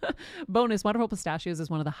 Bonus, Wonderful Pistachios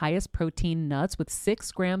is one of the highest protein nuts with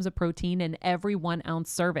 6 grams of protein in every 1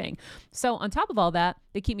 ounce serving. So on top of all that,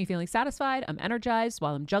 they keep me feeling satisfied. I'm energized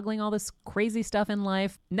while I'm juggling all this crazy stuff in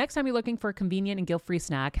life. Next time you're looking for a convenient and guilt-free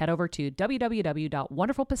snack, head over to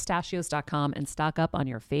www.wonderfulpistachios.com and stock up on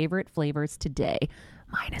your favorite flavors today,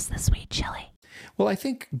 minus the sweet chili. Well, I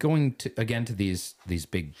think going to again to these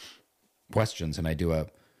big questions, and I do I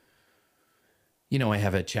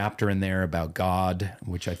have a chapter in there about God,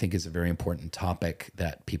 which I think is a very important topic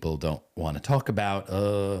that people don't want to talk about.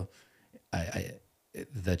 The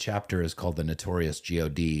chapter is called "The Notorious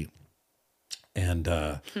God," and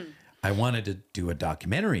I wanted to do a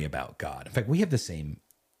documentary about God. In fact, we have the same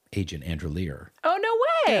agent, Andrew Lear. Oh,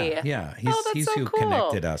 no way. Yeah. That's He's so who cool.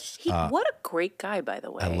 connected us. What a great guy, by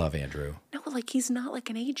the way. I love Andrew. No, like he's not like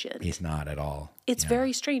an agent. He's not at all. It's Yeah.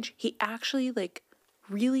 very strange. He actually like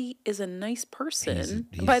really is a nice person.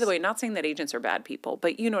 He's- By the way, not saying that agents are bad people,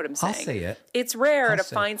 but you know what I'm saying. I'll say it. It's rare I'll to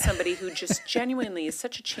say find somebody who just genuinely is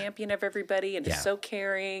such a champion of everybody and Yeah. is so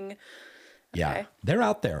caring. Yeah, Okay. they're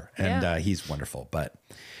out there, and Yeah. he's wonderful. But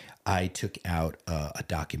I took out a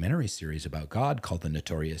documentary series about God called The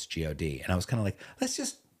Notorious God, and I was kind of like,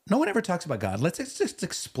 no one ever talks about God. Let's just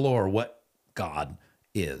explore what God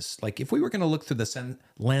is. Like, if we were going to look through the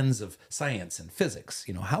lens of science and physics,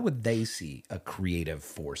 how would they see a creative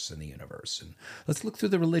force in the universe? And let's look through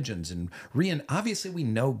the religions. And obviously, we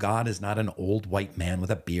know God is not an old white man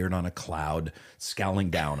with a beard on a cloud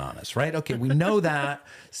scowling down on us, right? Okay, we know that.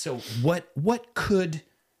 So what could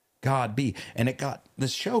God be? And the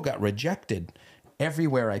show got rejected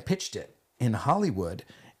everywhere I pitched it in Hollywood.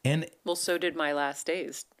 And Well, so did My Last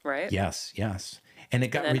Days, right? yes. And it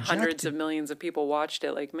got And then rejected. hundreds of millions of people watched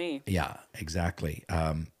it like me. Yeah, exactly.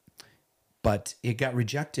 But it got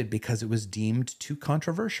rejected because it was deemed too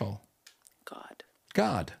controversial.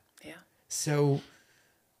 God. Yeah. So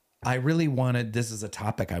I really this is a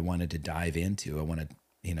topic I wanted to dive into. I wanted,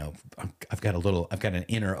 I've got an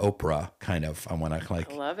inner Oprah kind of. I want to I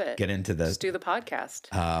love it. get into the. Just do the podcast.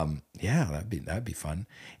 Yeah, that'd be fun.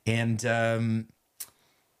 And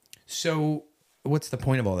so what's the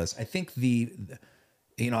point of all this? I think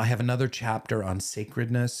I have another chapter on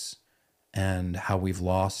sacredness and how we've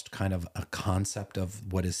lost kind of a concept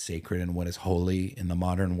of what is sacred and what is holy in the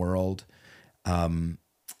modern world,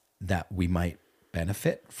 that we might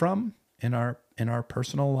benefit from in our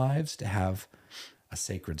personal lives, to have a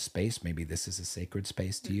sacred space. Maybe this is a sacred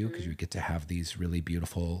space to you because you get to have these really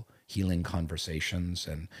beautiful healing conversations,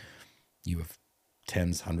 and you have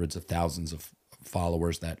tens, hundreds of thousands of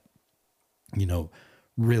followers that,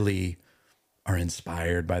 really are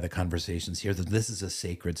inspired by the conversations here, that this is a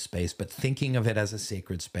sacred space, but thinking of it as a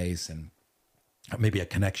sacred space and maybe a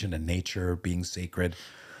connection to nature being sacred.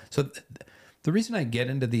 So the reason I get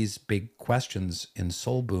into these big questions in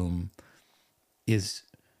Soul Boom is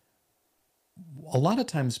a lot of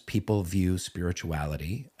times people view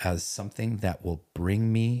spirituality as something that will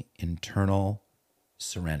bring me internal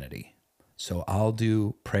serenity. So I'll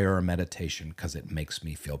do prayer or meditation because it makes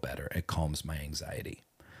me feel better. It calms my anxiety.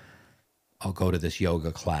 I'll go to this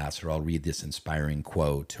yoga class, or I'll read this inspiring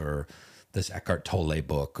quote, or this Eckhart Tolle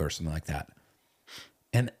book, or something like that.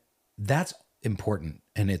 And that's important,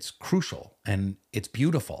 and it's crucial, and it's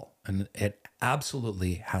beautiful, and it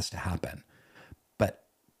absolutely has to happen. But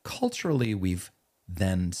culturally, we've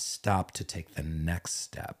then stopped to take the next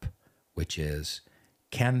step, which is,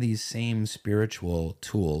 can these same spiritual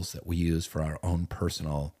tools that we use for our own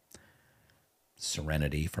personal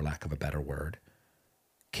serenity, for lack of a better word,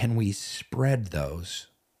 can we spread those?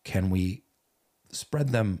 Can we spread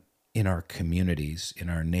them in our communities, in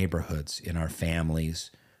our neighborhoods, in our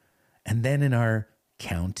families, and then in our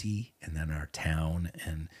county, and then our town,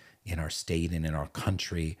 and in our state, and in our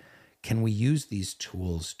country? Can we use these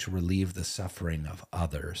tools to relieve the suffering of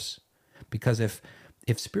others? Because if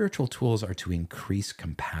spiritual tools are to increase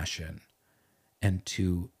compassion and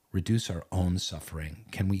to reduce our own suffering,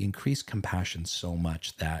 can we increase compassion so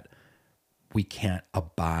much that we can't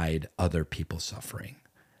abide other people's suffering?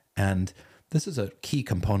 And this is a key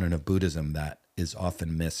component of Buddhism that is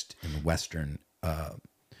often missed in the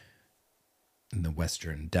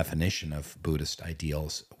Western definition of Buddhist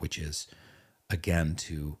ideals, which is, again,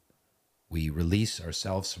 we release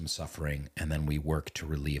ourselves from suffering, and then we work to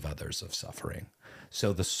relieve others of suffering.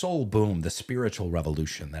 So the soul boom, the spiritual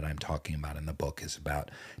revolution that I'm talking about in the book, is about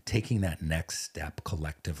taking that next step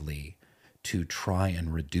collectively to try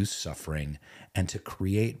and reduce suffering and to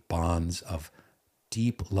create bonds of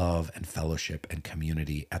deep love and fellowship and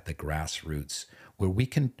community at the grassroots, where we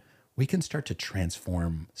can start to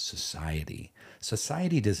transform society.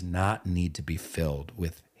 Society does not need to be filled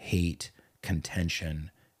with hate, contention,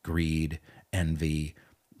 greed, envy,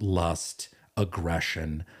 lust,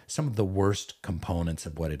 aggression, some of the worst components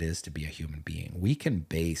of what it is to be a human being. We can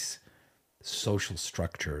base social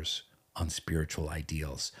structures on spiritual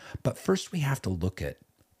ideals. But first we have to look at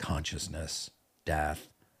consciousness, death,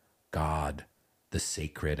 God, the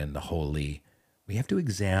sacred and the holy. we have to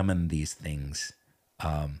examine these things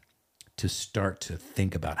to start to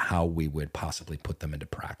think about how we would possibly put them into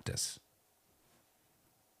practice.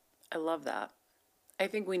 I love that. I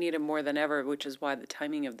think we need it more than ever, which is why the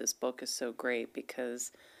timing of this book is so great,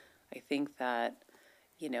 because I think that,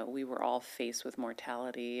 we were all faced with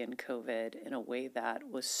mortality and COVID in a way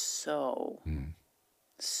that was so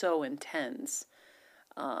intense.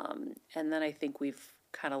 And then I think we've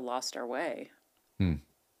kind of lost our way.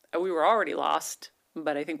 We were already lost,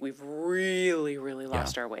 but I think we've really, really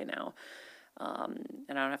lost our way now. And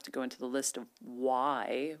I don't have to go into the list of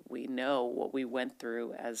why. We know what we went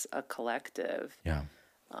through as a collective. Yeah.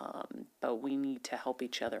 But we need to help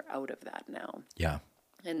each other out of that now. Yeah.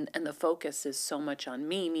 And the focus is so much on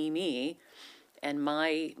me, and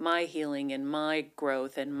my healing and my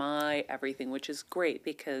growth and my everything, which is great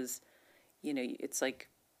because, it's like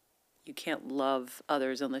you can't love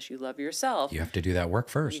others unless you love yourself. You have to do that work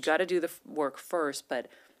first. You got to do the work first, but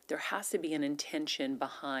there has to be an intention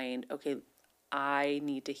behind, okay, I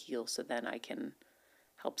need to heal so then I can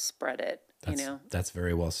help spread it. That's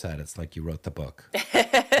very well said. It's like you wrote the book.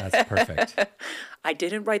 That's perfect. I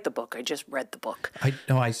didn't write the book. I just read the book.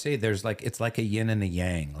 I say it's like a yin and a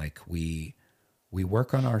yang. Like we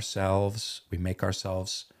work on ourselves. We make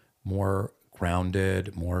ourselves more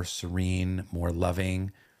grounded, more serene, more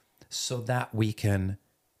loving, so that we can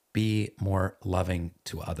be more loving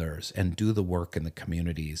to others and do the work in the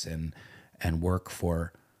communities and work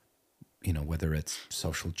for, whether it's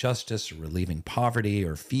social justice or relieving poverty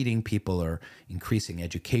or feeding people or increasing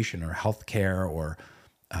education or healthcare or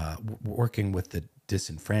working with the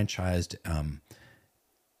disenfranchised. And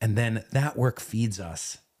then that work feeds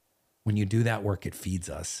us. When you do that work, it feeds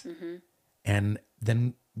us. Mm-hmm. And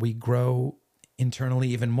then we grow internally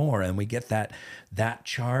even more and we get that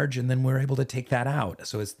charge, and then we're able to take that out.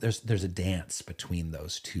 So there's a dance between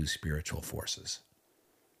those two spiritual forces.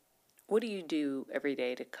 What do you do every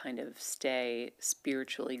day to kind of stay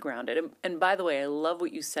spiritually grounded? And by the way, I love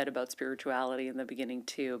what you said about spirituality in the beginning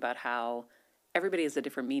too, about how everybody has a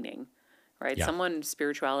different meaning, right? Yeah. Someone's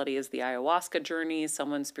spirituality is the ayahuasca journey.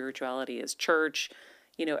 Someone's spirituality is church.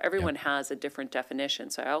 Everyone has a different definition.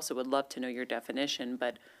 So I also would love to know your definition,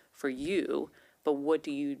 but what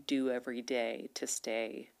do you do every day to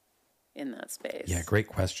stay in that space? Yeah, great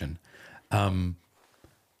question. So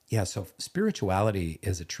spirituality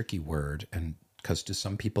is a tricky word, and because to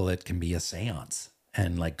some people it can be a seance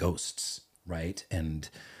and like ghosts, right? And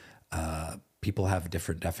people have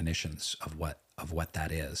different definitions of what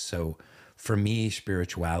that is. So for me,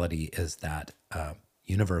 spirituality is that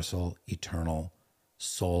universal, eternal,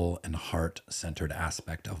 soul and heart-centered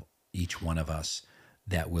aspect of each one of us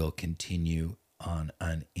that will continue on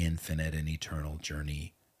an infinite and eternal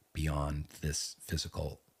journey beyond this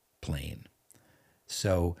physical plane.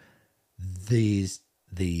 So the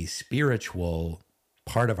spiritual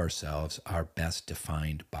part of ourselves are best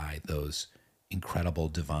defined by those incredible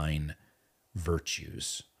divine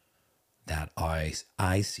virtues that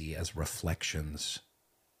I see as reflections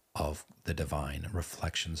of the divine,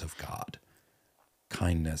 reflections of God.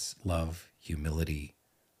 Kindness, love, humility,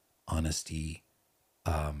 honesty,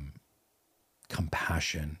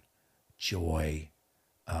 compassion, joy,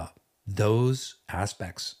 those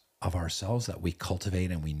aspects of ourselves that we cultivate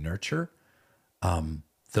and we nurture,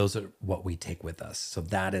 those are what we take with us. So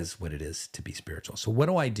that is what it is to be spiritual. So what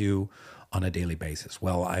do I do on a daily basis?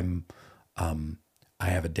 Well, I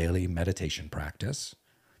have a daily meditation practice.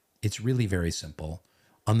 It's really very simple.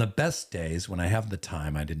 On the best days, when I have the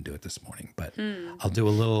time, I didn't do it this morning, but I'll do a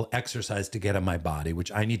little exercise to get in my body,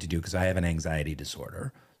 which I need to do because I have an anxiety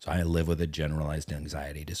disorder. So I live with a generalized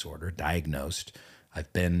anxiety disorder, diagnosed.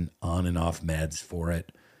 I've been on and off meds for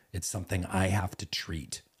it. It's something I have to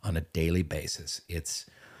treat on a daily basis. It's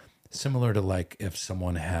similar to like if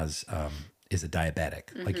someone is a diabetic.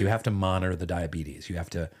 Like you have to monitor the diabetes. You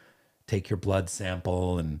have to take your blood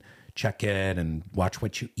sample and check it and watch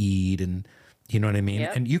what you eat, and you know what I mean?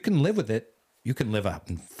 Yep. And you can live with it. You can live a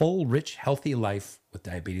full, rich, healthy life with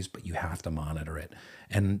diabetes, but you have to monitor it.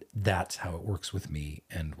 And that's how it works with me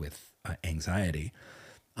and with anxiety.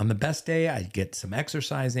 On the best day, I get some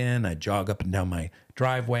exercise in. I jog up and down my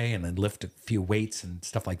driveway and I lift a few weights and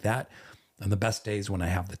stuff like that. On the best days when I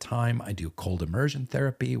have the time, I do cold immersion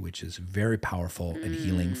therapy, which is very powerful and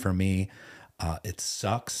healing for me. It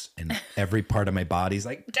sucks and every part of my body's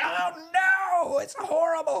like, oh no, it's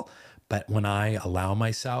horrible. But when I allow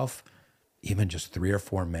myself, even just 3 or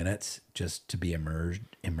 4 minutes, just to be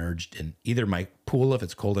immersed in either my pool if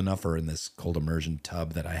it's cold enough or in this cold immersion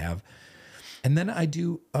tub that I have. And then I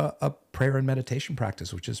do a prayer and meditation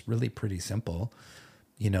practice, which is really pretty simple.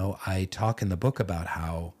 You know, I talk in the book about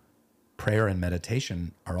how prayer and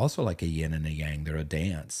meditation are also like a yin and a yang. They're a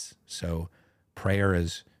dance. So prayer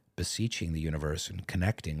is beseeching the universe and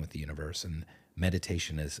connecting with the universe, and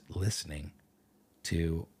meditation is listening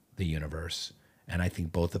to the universe. And I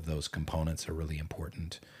think both of those components are really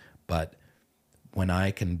important. But when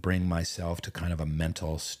I can bring myself to kind of a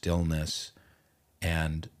mental stillness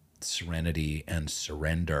and serenity and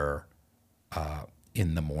surrender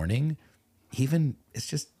in the morning, even it's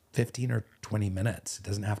just 15 or 20 minutes. It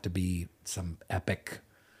doesn't have to be some epic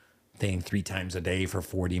thing 3 times a day for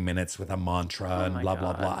 40 minutes with a mantra and blah,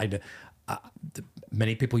 blah, blah.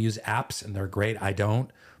 Many people use apps and they're great. I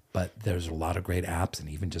don't, but there's a lot of great apps, and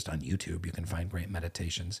even just on YouTube, you can find great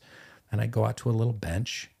meditations. And I go out to a little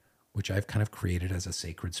bench, which I've kind of created as a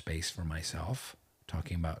sacred space for myself,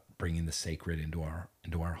 talking about bringing the sacred into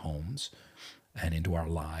our homes and into our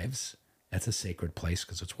lives. That's a sacred place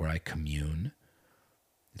because it's where I commune.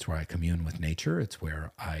 It's where I commune with nature. It's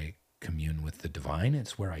where I commune with the divine.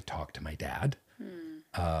 It's where I talk to my dad.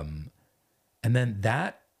 And then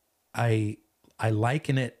that, I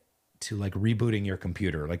liken it to like rebooting your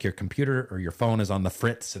computer. Like your computer or your phone is on the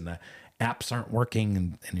fritz and the apps aren't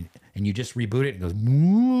working, and you just reboot it and it goes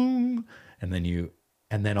boom, and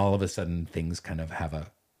then all of a sudden things kind of have a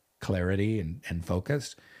clarity and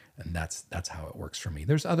focus. And that's how it works for me.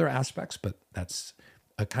 There's other aspects, but that's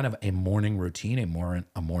a kind of a morning routine,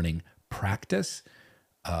 a morning practice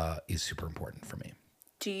is super important for me.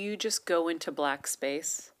 Do you just go into black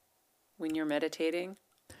space when you're meditating?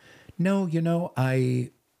 No,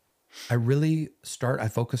 I really I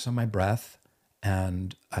focus on my breath,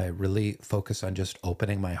 and I really focus on just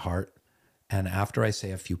opening my heart. And after I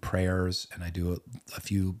say a few prayers, and I do a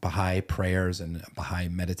few Baha'i prayers and Baha'i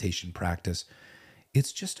meditation practice,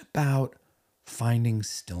 it's just about finding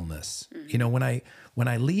stillness. When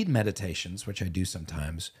I lead meditations, which I do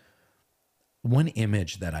sometimes, one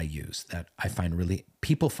image that I use that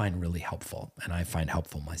people find really helpful, and I find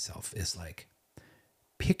helpful myself, is like,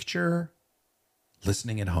 picture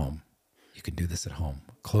listening at home. You can do this at home.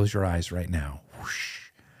 Close your eyes right now.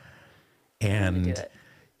 Whoosh. And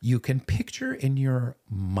you can picture in your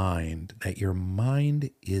mind that your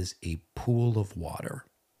mind is a pool of water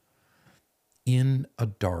in a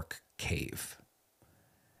dark cave.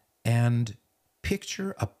 And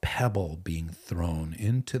picture a pebble being thrown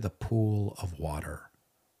into the pool of water,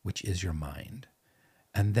 which is your mind.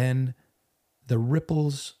 And then the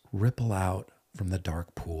ripples ripple out from the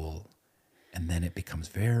dark pool, and then it becomes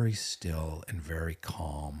very still and very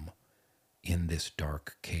calm in this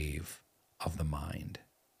dark cave of the mind.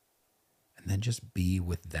 And then just be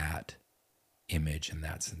with that image and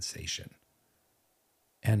that sensation.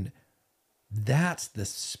 And that's the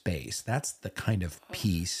space. That's the kind of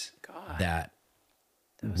peace that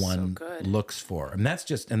one looks for. And that's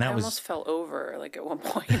just, and that I was almost fell over like at one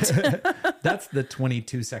point. that's the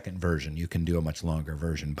 22-second version. You can do a much longer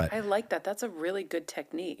version, but I like that. That's a really good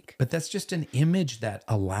technique. But that's just an image that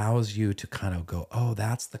allows you to kind of go, oh,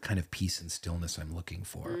 that's the kind of peace and stillness I'm looking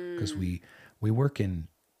for. Because we work in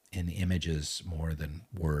images more than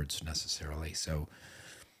words necessarily. So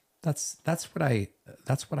that's what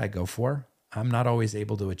I go for. I'm not always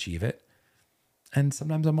able to achieve it. And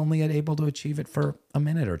sometimes I'm only able to achieve it for a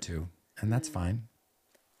minute or two. And that's fine.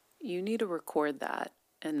 You need to record that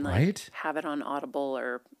and have it on Audible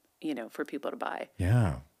or, for people to buy.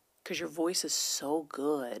 Yeah. Because your voice is so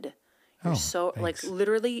good. You're thanks.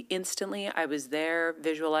 Literally instantly I was there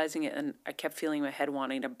visualizing it, and I kept feeling my head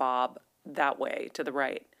wanting to bob that way to the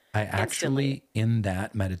right. In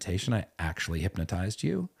that meditation, I actually hypnotized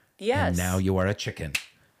you. Yes. And now you are a chicken.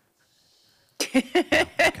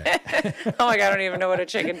 Oh my God, I don't even know what a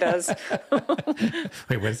chicken does. Wait,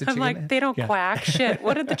 what is a chicken? I'm like, they don't quack. Shit.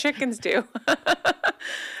 What did the chickens do?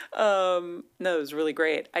 No, it was really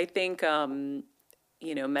great. I think,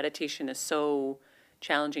 meditation is so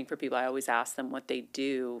challenging for people. I always ask them what they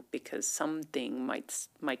do because something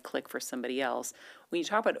might click for somebody else. When you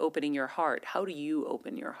talk about opening your heart, how do you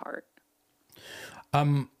open your heart?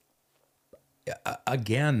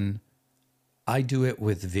 Again, I do it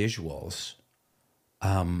with visuals.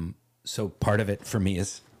 So part of it for me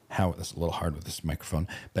is it's a little hard with this microphone,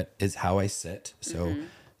 but is how I sit. So,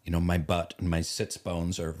 my butt and my sits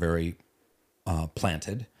bones are very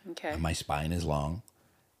planted. Okay. And my spine is long,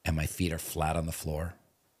 and my feet are flat on the floor,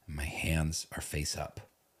 and my hands are face up.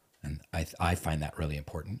 And I find that really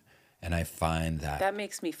important. And I find that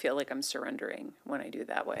makes me feel like I'm surrendering when I do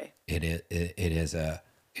that way. It is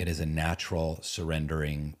a natural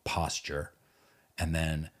surrendering posture. And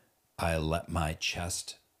then I let my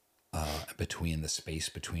chest between the space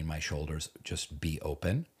between my shoulders just be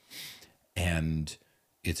open. And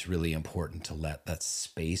it's really important to let that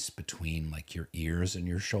space between like your ears and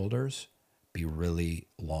your shoulders be really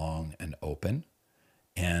long and open,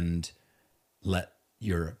 and let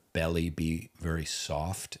your belly be very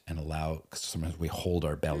soft and allow, because sometimes we hold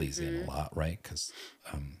our bellies in a lot, right? Because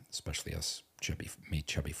especially us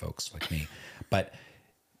chubby folks like me. But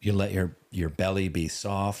you let your belly be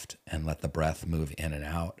soft and let the breath move in and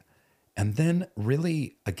out. And then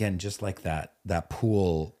really, again, just like that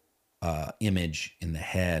pool image in the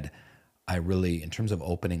head, I really, in terms of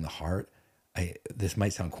opening the heart, this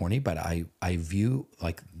might sound corny, but I view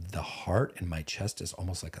like the heart in my chest as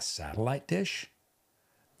almost like a satellite dish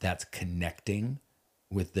that's connecting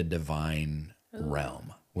with the divine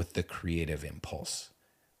realm, with the creative impulse,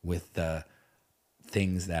 with the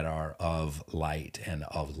things that are of light and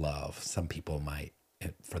of love. Some people might,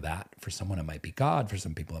 for someone it might be God, for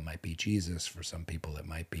some people it might be Jesus, for some people it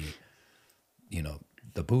might be,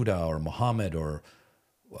 the Buddha or Muhammad or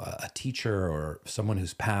a teacher or someone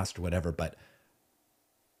who's passed or whatever. But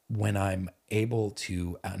when I'm able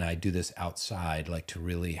to, and I do this outside, like to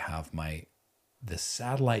really have the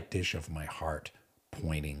satellite dish of my heart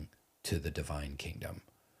pointing to the divine kingdom.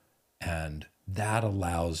 And that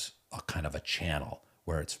allows a kind of a channel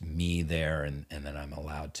where it's me there, and then I'm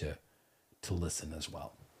allowed to listen as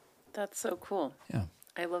well. That's so cool. Yeah.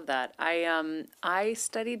 I love that. I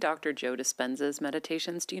studied Dr. Joe Dispenza's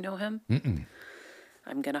meditations. Do you know him? Mm-mm.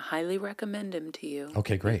 I'm going to highly recommend him to you.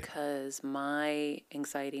 Okay, great. Because my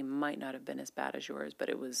anxiety might not have been as bad as yours, but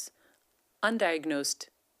it was undiagnosed,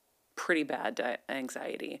 pretty bad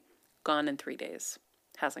anxiety. Gone in 3 days.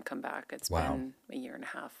 Hasn't come back. It's been a year and a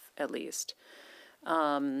half at least.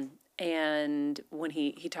 And when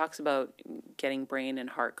he talks about getting brain and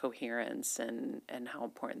heart coherence and how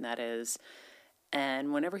important that is.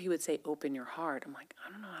 And whenever he would say, open your heart, I'm like,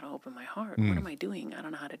 I don't know how to open my heart. What am I doing? I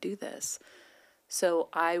don't know how to do this. So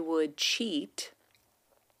I would cheat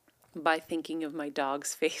by thinking of my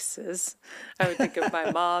dog's faces. I would think of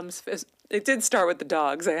my mom's face. It did start with the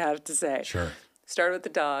dogs, I have to say. Sure. Started with the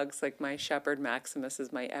dogs, like my shepherd Maximus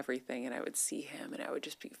is my everything, and I would see him and I would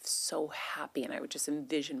just be so happy, and I would just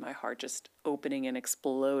envision my heart just opening and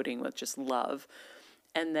exploding with just love.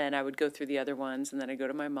 And then I would go through the other ones, and then I'd go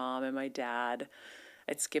to my mom and my dad.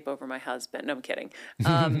 I'd skip over my husband. No, I'm kidding.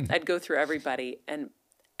 I'd go through everybody, and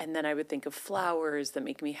then I would think of flowers that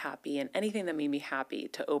make me happy and anything that made me happy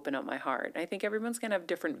to open up my heart. And I think everyone's going to have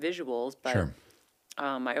different visuals, but Sure.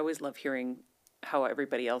 I always love hearing how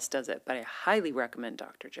everybody else does it. But I highly recommend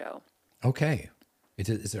Dr. Joe. Okay.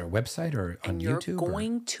 Is there a website or on And you're YouTube?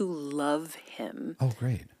 going to love him. Oh,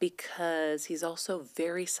 great. Because he's also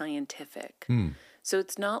very scientific. So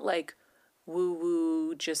it's not like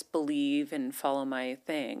woo-woo, just believe and follow my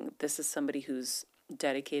thing. This is somebody who's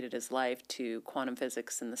dedicated his life to quantum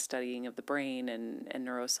physics and the studying of the brain and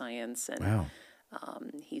neuroscience. And Wow.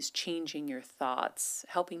 He's changing your thoughts,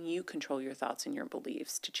 helping you control your thoughts and your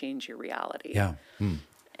beliefs to change your reality. Yeah.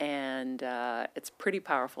 And it's pretty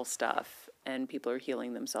powerful stuff. And people are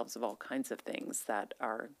healing themselves of all kinds of things that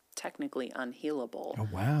are technically unhealable. Oh,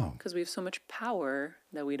 wow. Because we have so much power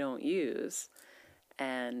that we don't use.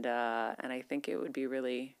 And I think it would be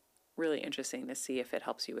really, really interesting to see if it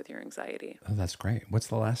helps you with your anxiety. Oh, that's great. What's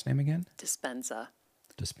the last name again? Dispenza.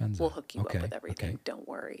 Dispenza. We'll hook you Okay, up with everything. okay. Don't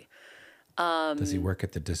worry. Does he work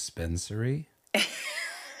at the dispensary?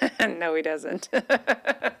 No, he doesn't.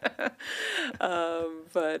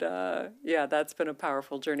 Yeah, that's been a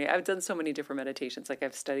powerful journey. I've done so many different meditations. Like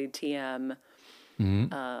I've studied TM.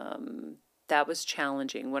 That was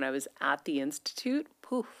challenging. When I was at the Institute,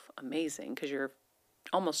 poof, amazing, because you're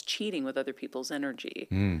almost cheating with other people's energy.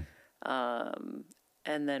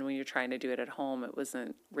 And then when you're trying to do it at home, it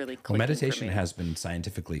wasn't really clicking. Well, meditation for me. has been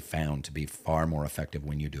scientifically found to be far more effective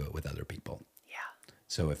when you do it with other people. Yeah.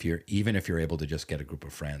 So if you're able to just get a group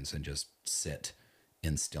of friends and just sit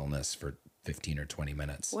in stillness for 15 or 20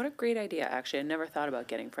 minutes. What a great idea, actually. I never thought about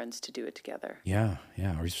getting friends to do it together. Yeah.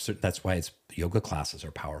 That's why yoga classes are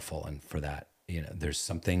powerful. And for that, there's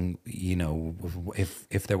something,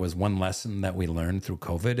 if there was one lesson that we learned through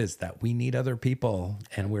COVID is that we need other people,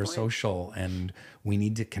 and we're social, and we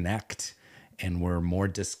need to connect, and we're more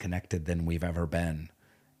disconnected than we've ever been.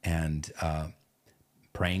 And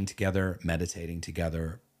praying together, meditating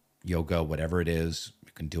together, yoga, whatever it is,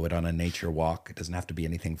 you can do it on a nature walk. It doesn't have to be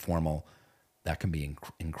anything formal. That can be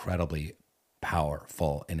incredibly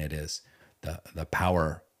powerful. And it is the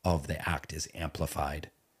power of the act is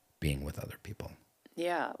amplified being with other people.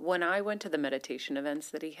 Yeah. When I went to the meditation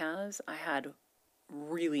events that he has, I had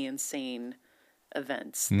really insane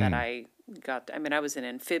events that I got. I mean, I was in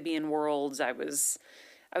amphibian worlds. I was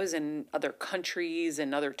I was in other countries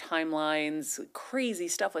and other timelines. Crazy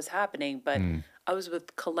stuff was happening, but I was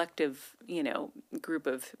with collective, group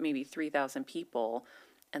of maybe 3,000 people,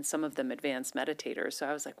 and some of them advanced meditators. So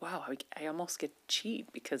I was like, wow, I almost get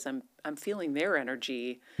cheap because I'm feeling their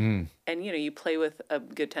energy. And you play with a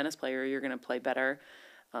good tennis player, you're going to play better.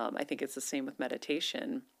 I think it's the same with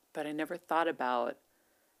meditation, but I never thought about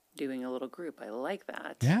doing a little group. I like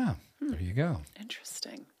that. Yeah, there you go.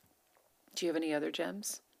 Interesting. Do you have any other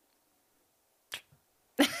gems?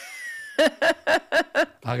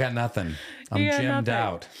 I got nothing. I'm gemmed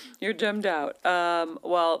out. You're gemmed out.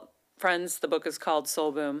 Well, friends, the book is called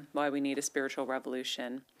Soul Boom: Why We Need a Spiritual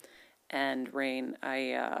Revolution. And Rainn,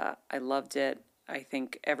 I loved it. I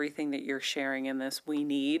think everything that you're sharing in this, we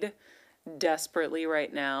need desperately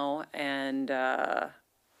right now. And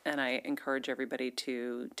I encourage everybody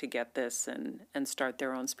to get this and start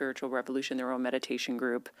their own spiritual revolution, their own meditation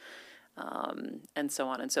group, and so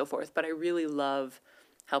on and so forth. But I really love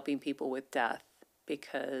helping people with death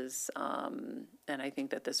because, and I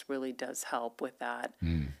think that this really does help with that.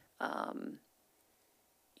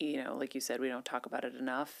 Like you said, we don't talk about it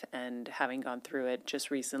enough. And having gone through it just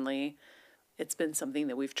recently, it's been something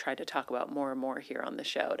that we've tried to talk about more and more here on the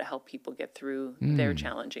show to help people get through their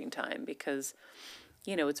challenging time because,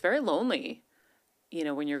 it's very lonely,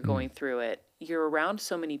 when you're going through it. You're around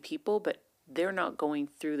so many people, but they're not going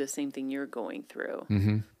through the same thing you're going through,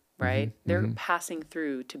 right? They're passing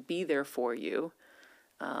through to be there for you.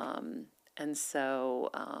 And so,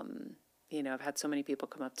 I've had so many people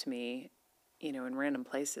come up to me, in random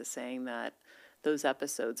places saying that those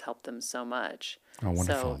episodes helped them so much. Oh,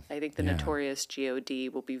 wonderful. So I think the Notorious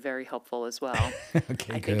GOD will be very helpful as well.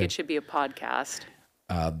 Okay, I think it should be a podcast.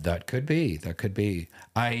 That could be.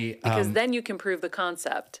 Because then you can prove the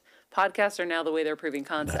concept. Podcasts are now the way they're proving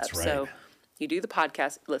concepts. That's right. So you do the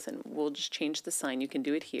podcast. Listen, we'll just change the sign. You can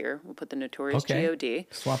do it here. We'll put the Notorious GOD.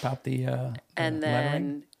 Swap out the and then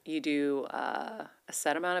lettering. you do a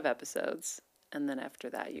set amount of episodes. And then after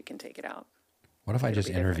that, you can take it out. What if I just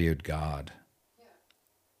interviewed God?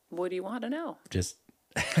 What do you want to know? Just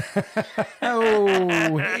hey,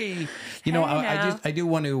 I do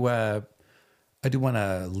want to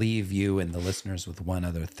leave you and the listeners with one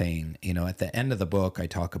other thing. At the end of the book, I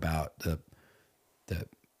talk about the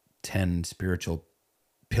 10 spiritual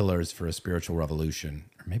pillars for a spiritual revolution,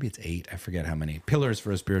 or maybe it's 8. I forget how many pillars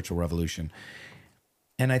for a spiritual revolution.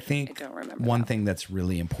 And I think one thing that's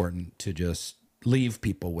really important to just leave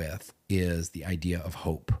people with is the idea of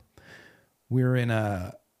hope. We're in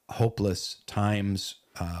a hopeless times.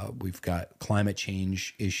 We've got climate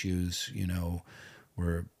change issues,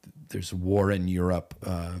 where there's a war in Europe.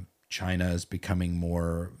 China is becoming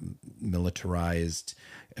more militarized.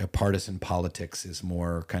 Partisan politics is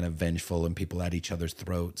more kind of vengeful and people at each other's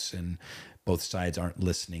throats, and both sides aren't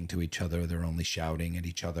listening to each other. They're only shouting at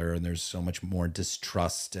each other, and there's so much more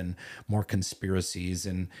distrust and more conspiracies,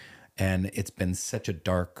 and it's been such a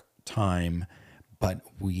dark time, but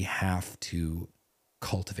we have to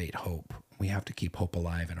cultivate hope. We have to keep hope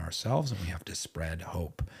alive in ourselves, and we have to spread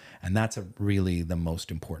hope. And that's really the most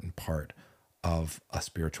important part of a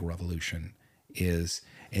spiritual revolution.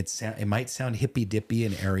 It might sound hippy dippy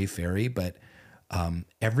and airy fairy, but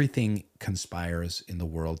everything conspires in the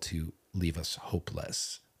world to leave us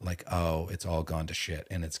hopeless. Like, oh, it's all gone to shit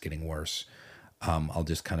and it's getting worse. I'll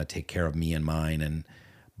just kind of take care of me and mine.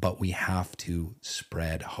 But we have to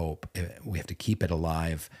spread hope. We have to keep it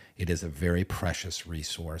alive. It is a very precious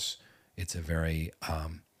resource. It's a very,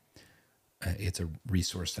 it's a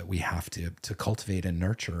resource that we have to cultivate and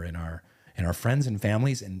nurture in our friends and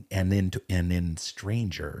families and in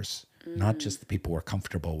strangers, not just the people we're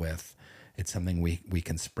comfortable with. It's something we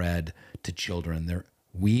can spread to children.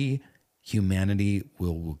 Humanity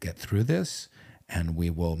will get through this, and we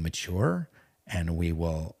will mature, and we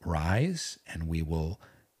will rise, and we will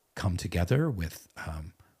come together with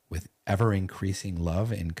ever increasing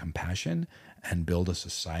love and compassion and build a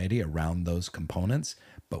society around those components.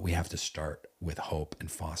 But we have to start with hope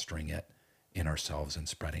and fostering it in ourselves and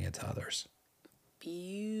spreading it to others.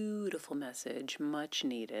 Beautiful message, much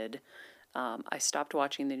needed. I stopped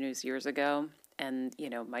watching the news years ago, and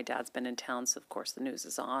my dad's been in town, so of course the news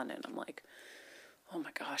is on, and I'm like, oh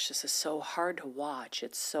my gosh, this is so hard to watch.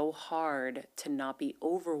 It's so hard to not be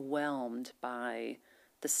overwhelmed by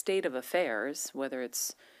the state of affairs, whether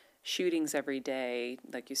it's shootings every day,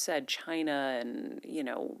 like you said, China, and,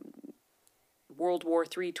 World War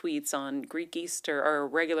III tweets on Greek Easter or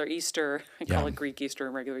regular Easter. I call it Greek Easter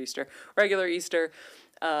and regular Easter. Regular Easter.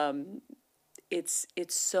 It's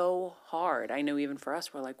so hard. I know even for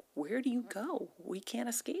us, we're like, where do you go? We can't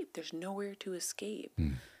escape. There's nowhere to escape.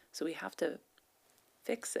 So we have to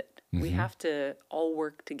fix it. We have to all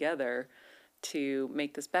work together to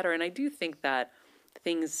make this better. And I do think that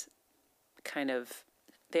things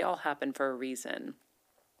they all happen for a reason.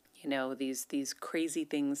 These crazy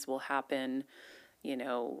things will happen,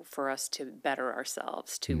 for us to better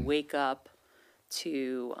ourselves, to wake up,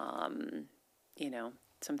 to,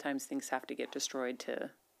 sometimes things have to get destroyed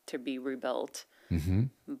to be rebuilt.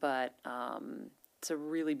 But it's a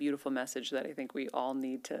really beautiful message that I think we all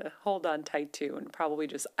need to hold on tight to, and probably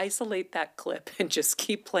just isolate that clip and just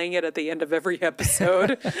keep playing it at the end of every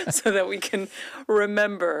episode so that we can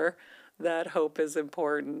remember that hope is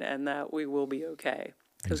important and that we will be okay.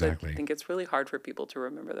 Because I think it's really hard for people to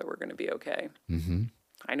remember that we're going to be okay.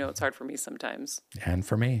 I know it's hard for me sometimes. And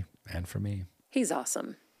for me. He's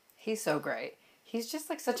awesome. He's so great. He's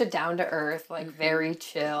just like such a down-to-earth, like very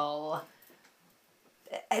chill.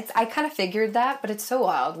 I kind of figured that, but it's so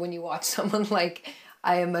wild when you watch someone like,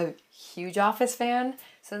 I am a huge Office fan.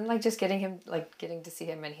 So then like just getting to see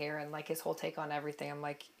him in here and like his whole take on everything, I'm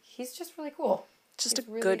like, he's just really cool. Just a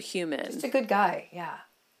good human. Just a good guy, yeah.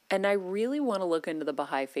 And I really want to look into the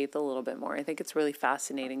Baha'i faith a little bit more. I think it's really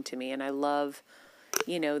fascinating to me. And I love,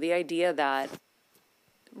 the idea that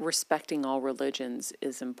respecting all religions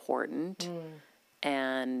is important.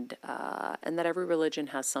 And that every religion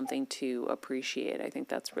has something to appreciate. I think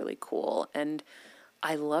that's really cool. And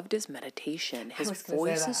I loved his meditation. His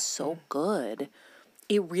voice is so good.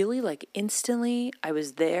 It really, like, instantly, I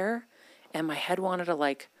was there, and my head wanted to,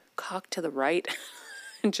 like, cock to the right.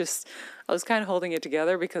 And I was kind of holding it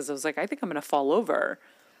together because I was like, I think I'm going to fall over.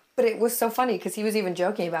 But it was so funny because he was even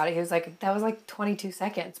joking about it. He was like, that was like 22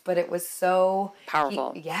 seconds, but it was so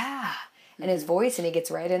powerful. Yeah. And his voice, and he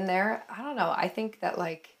gets right in there. I don't know. I think that,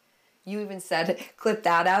 like, you even said, clip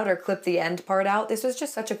that out or clip the end part out. This was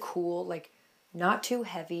just such a cool, like, not too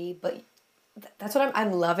heavy, but that's what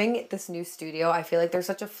I'm loving this new studio. I feel like there's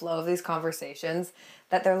such a flow of these conversations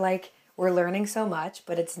that they're like, we're learning so much,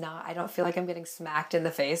 but it's not, I don't feel like I'm getting smacked in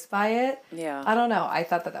the face by it. Yeah. I don't know. I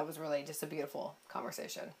thought that was really just a beautiful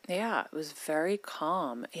conversation. Yeah. It was very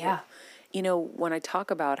calm. Yeah. When I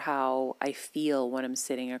talk about how I feel when I'm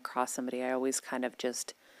sitting across somebody, I always kind of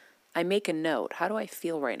I make a note. How do I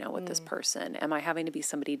feel right now with this person? Am I having to be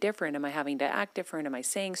somebody different? Am I having to act different? Am I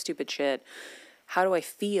saying stupid shit? How do I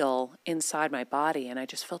feel inside my body? And I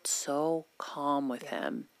just felt so calm with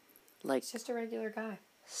him. Like, he's just a regular guy.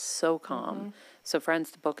 So calm. So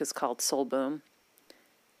friends, the book is called Soul Boom.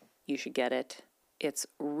 You should get it. It's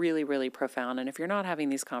really, really profound. And if you're not having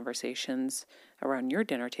these conversations around your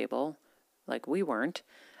dinner table, like we weren't,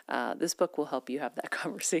 this book will help you have that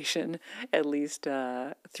conversation, at least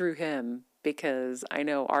through him, because I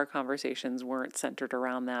know our conversations weren't centered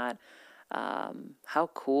around that. How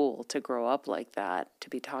cool to grow up like that, to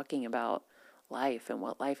be talking about life and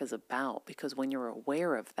what life is about, because when you're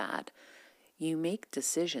aware of that, you make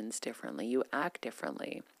decisions differently, you act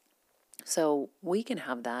differently. So we can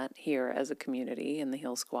have that here as a community in the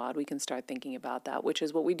Heal Squad. We can start thinking about that, which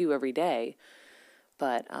is what we do every day.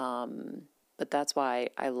 But that's why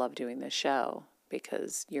I love doing this show,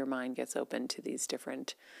 because your mind gets open to these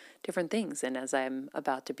different things. And as I'm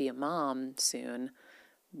about to be a mom soon,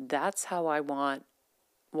 that's how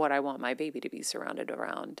what I want my baby to be surrounded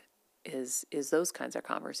around is those kinds of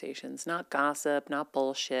conversations, not gossip, not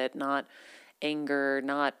bullshit, not anger,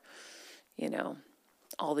 not,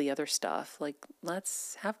 all the other stuff. Like,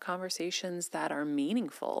 let's have conversations that are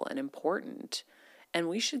meaningful and important. And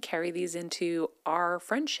we should carry these into our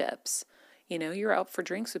friendships. You're out for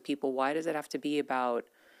drinks with people. Why does it have to be about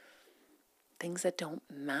things that don't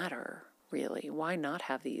matter, really? Why not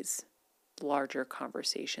have these larger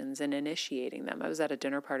conversations and initiating them? I was at a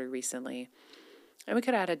dinner party recently, and we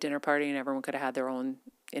could have had a dinner party and everyone could have had their own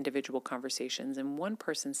individual conversations. And one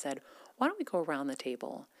person said, why don't we go around the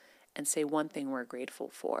table and say one thing we're grateful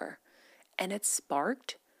for? And it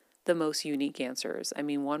sparked the most unique answers. I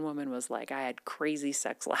mean, one woman was like, I had crazy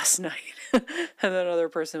sex last night. And then another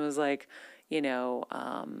person was like, I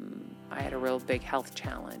had a real big health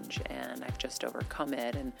challenge and I've just overcome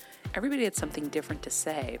it. And everybody had something different to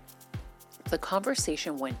say. The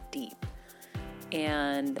conversation went deep.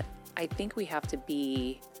 And I think we have to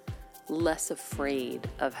be less afraid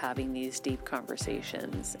of having these deep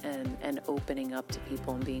conversations and opening up to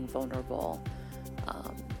people and being vulnerable.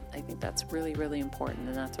 I think that's really, really important,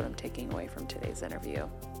 and that's what I'm taking away from today's interview.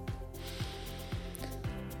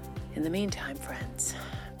 In the meantime, friends,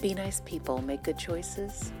 be nice people, make good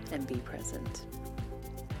choices, and be present.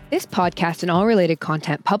 This podcast and all related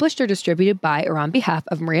content published or distributed by or on behalf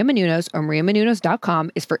of Maria Menounos or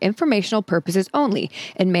mariamenounos.com is for informational purposes only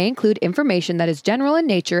and may include information that is general in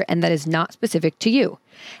nature and that is not specific to you.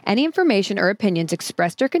 Any information or opinions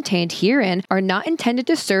expressed or contained herein are not intended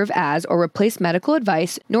to serve as or replace medical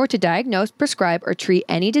advice, nor to diagnose, prescribe, or treat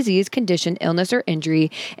any disease, condition, illness, or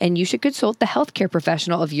injury, and you should consult the healthcare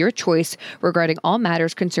professional of your choice regarding all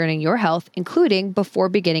matters concerning your health, including before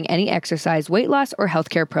beginning any exercise, weight loss, or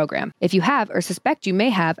healthcare program. If you have or suspect you may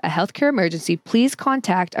have a healthcare emergency, please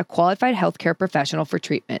contact a qualified healthcare professional for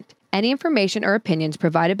treatment. Any information or opinions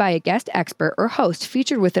provided by a guest expert or host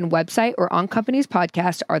featured within website or on company's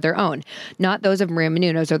podcast are their own, not those of Maria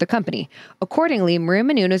Menounos or the company. Accordingly, Maria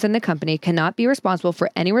Menounos and the company cannot be responsible for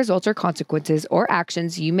any results or consequences or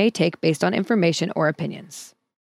actions you may take based on information or opinions.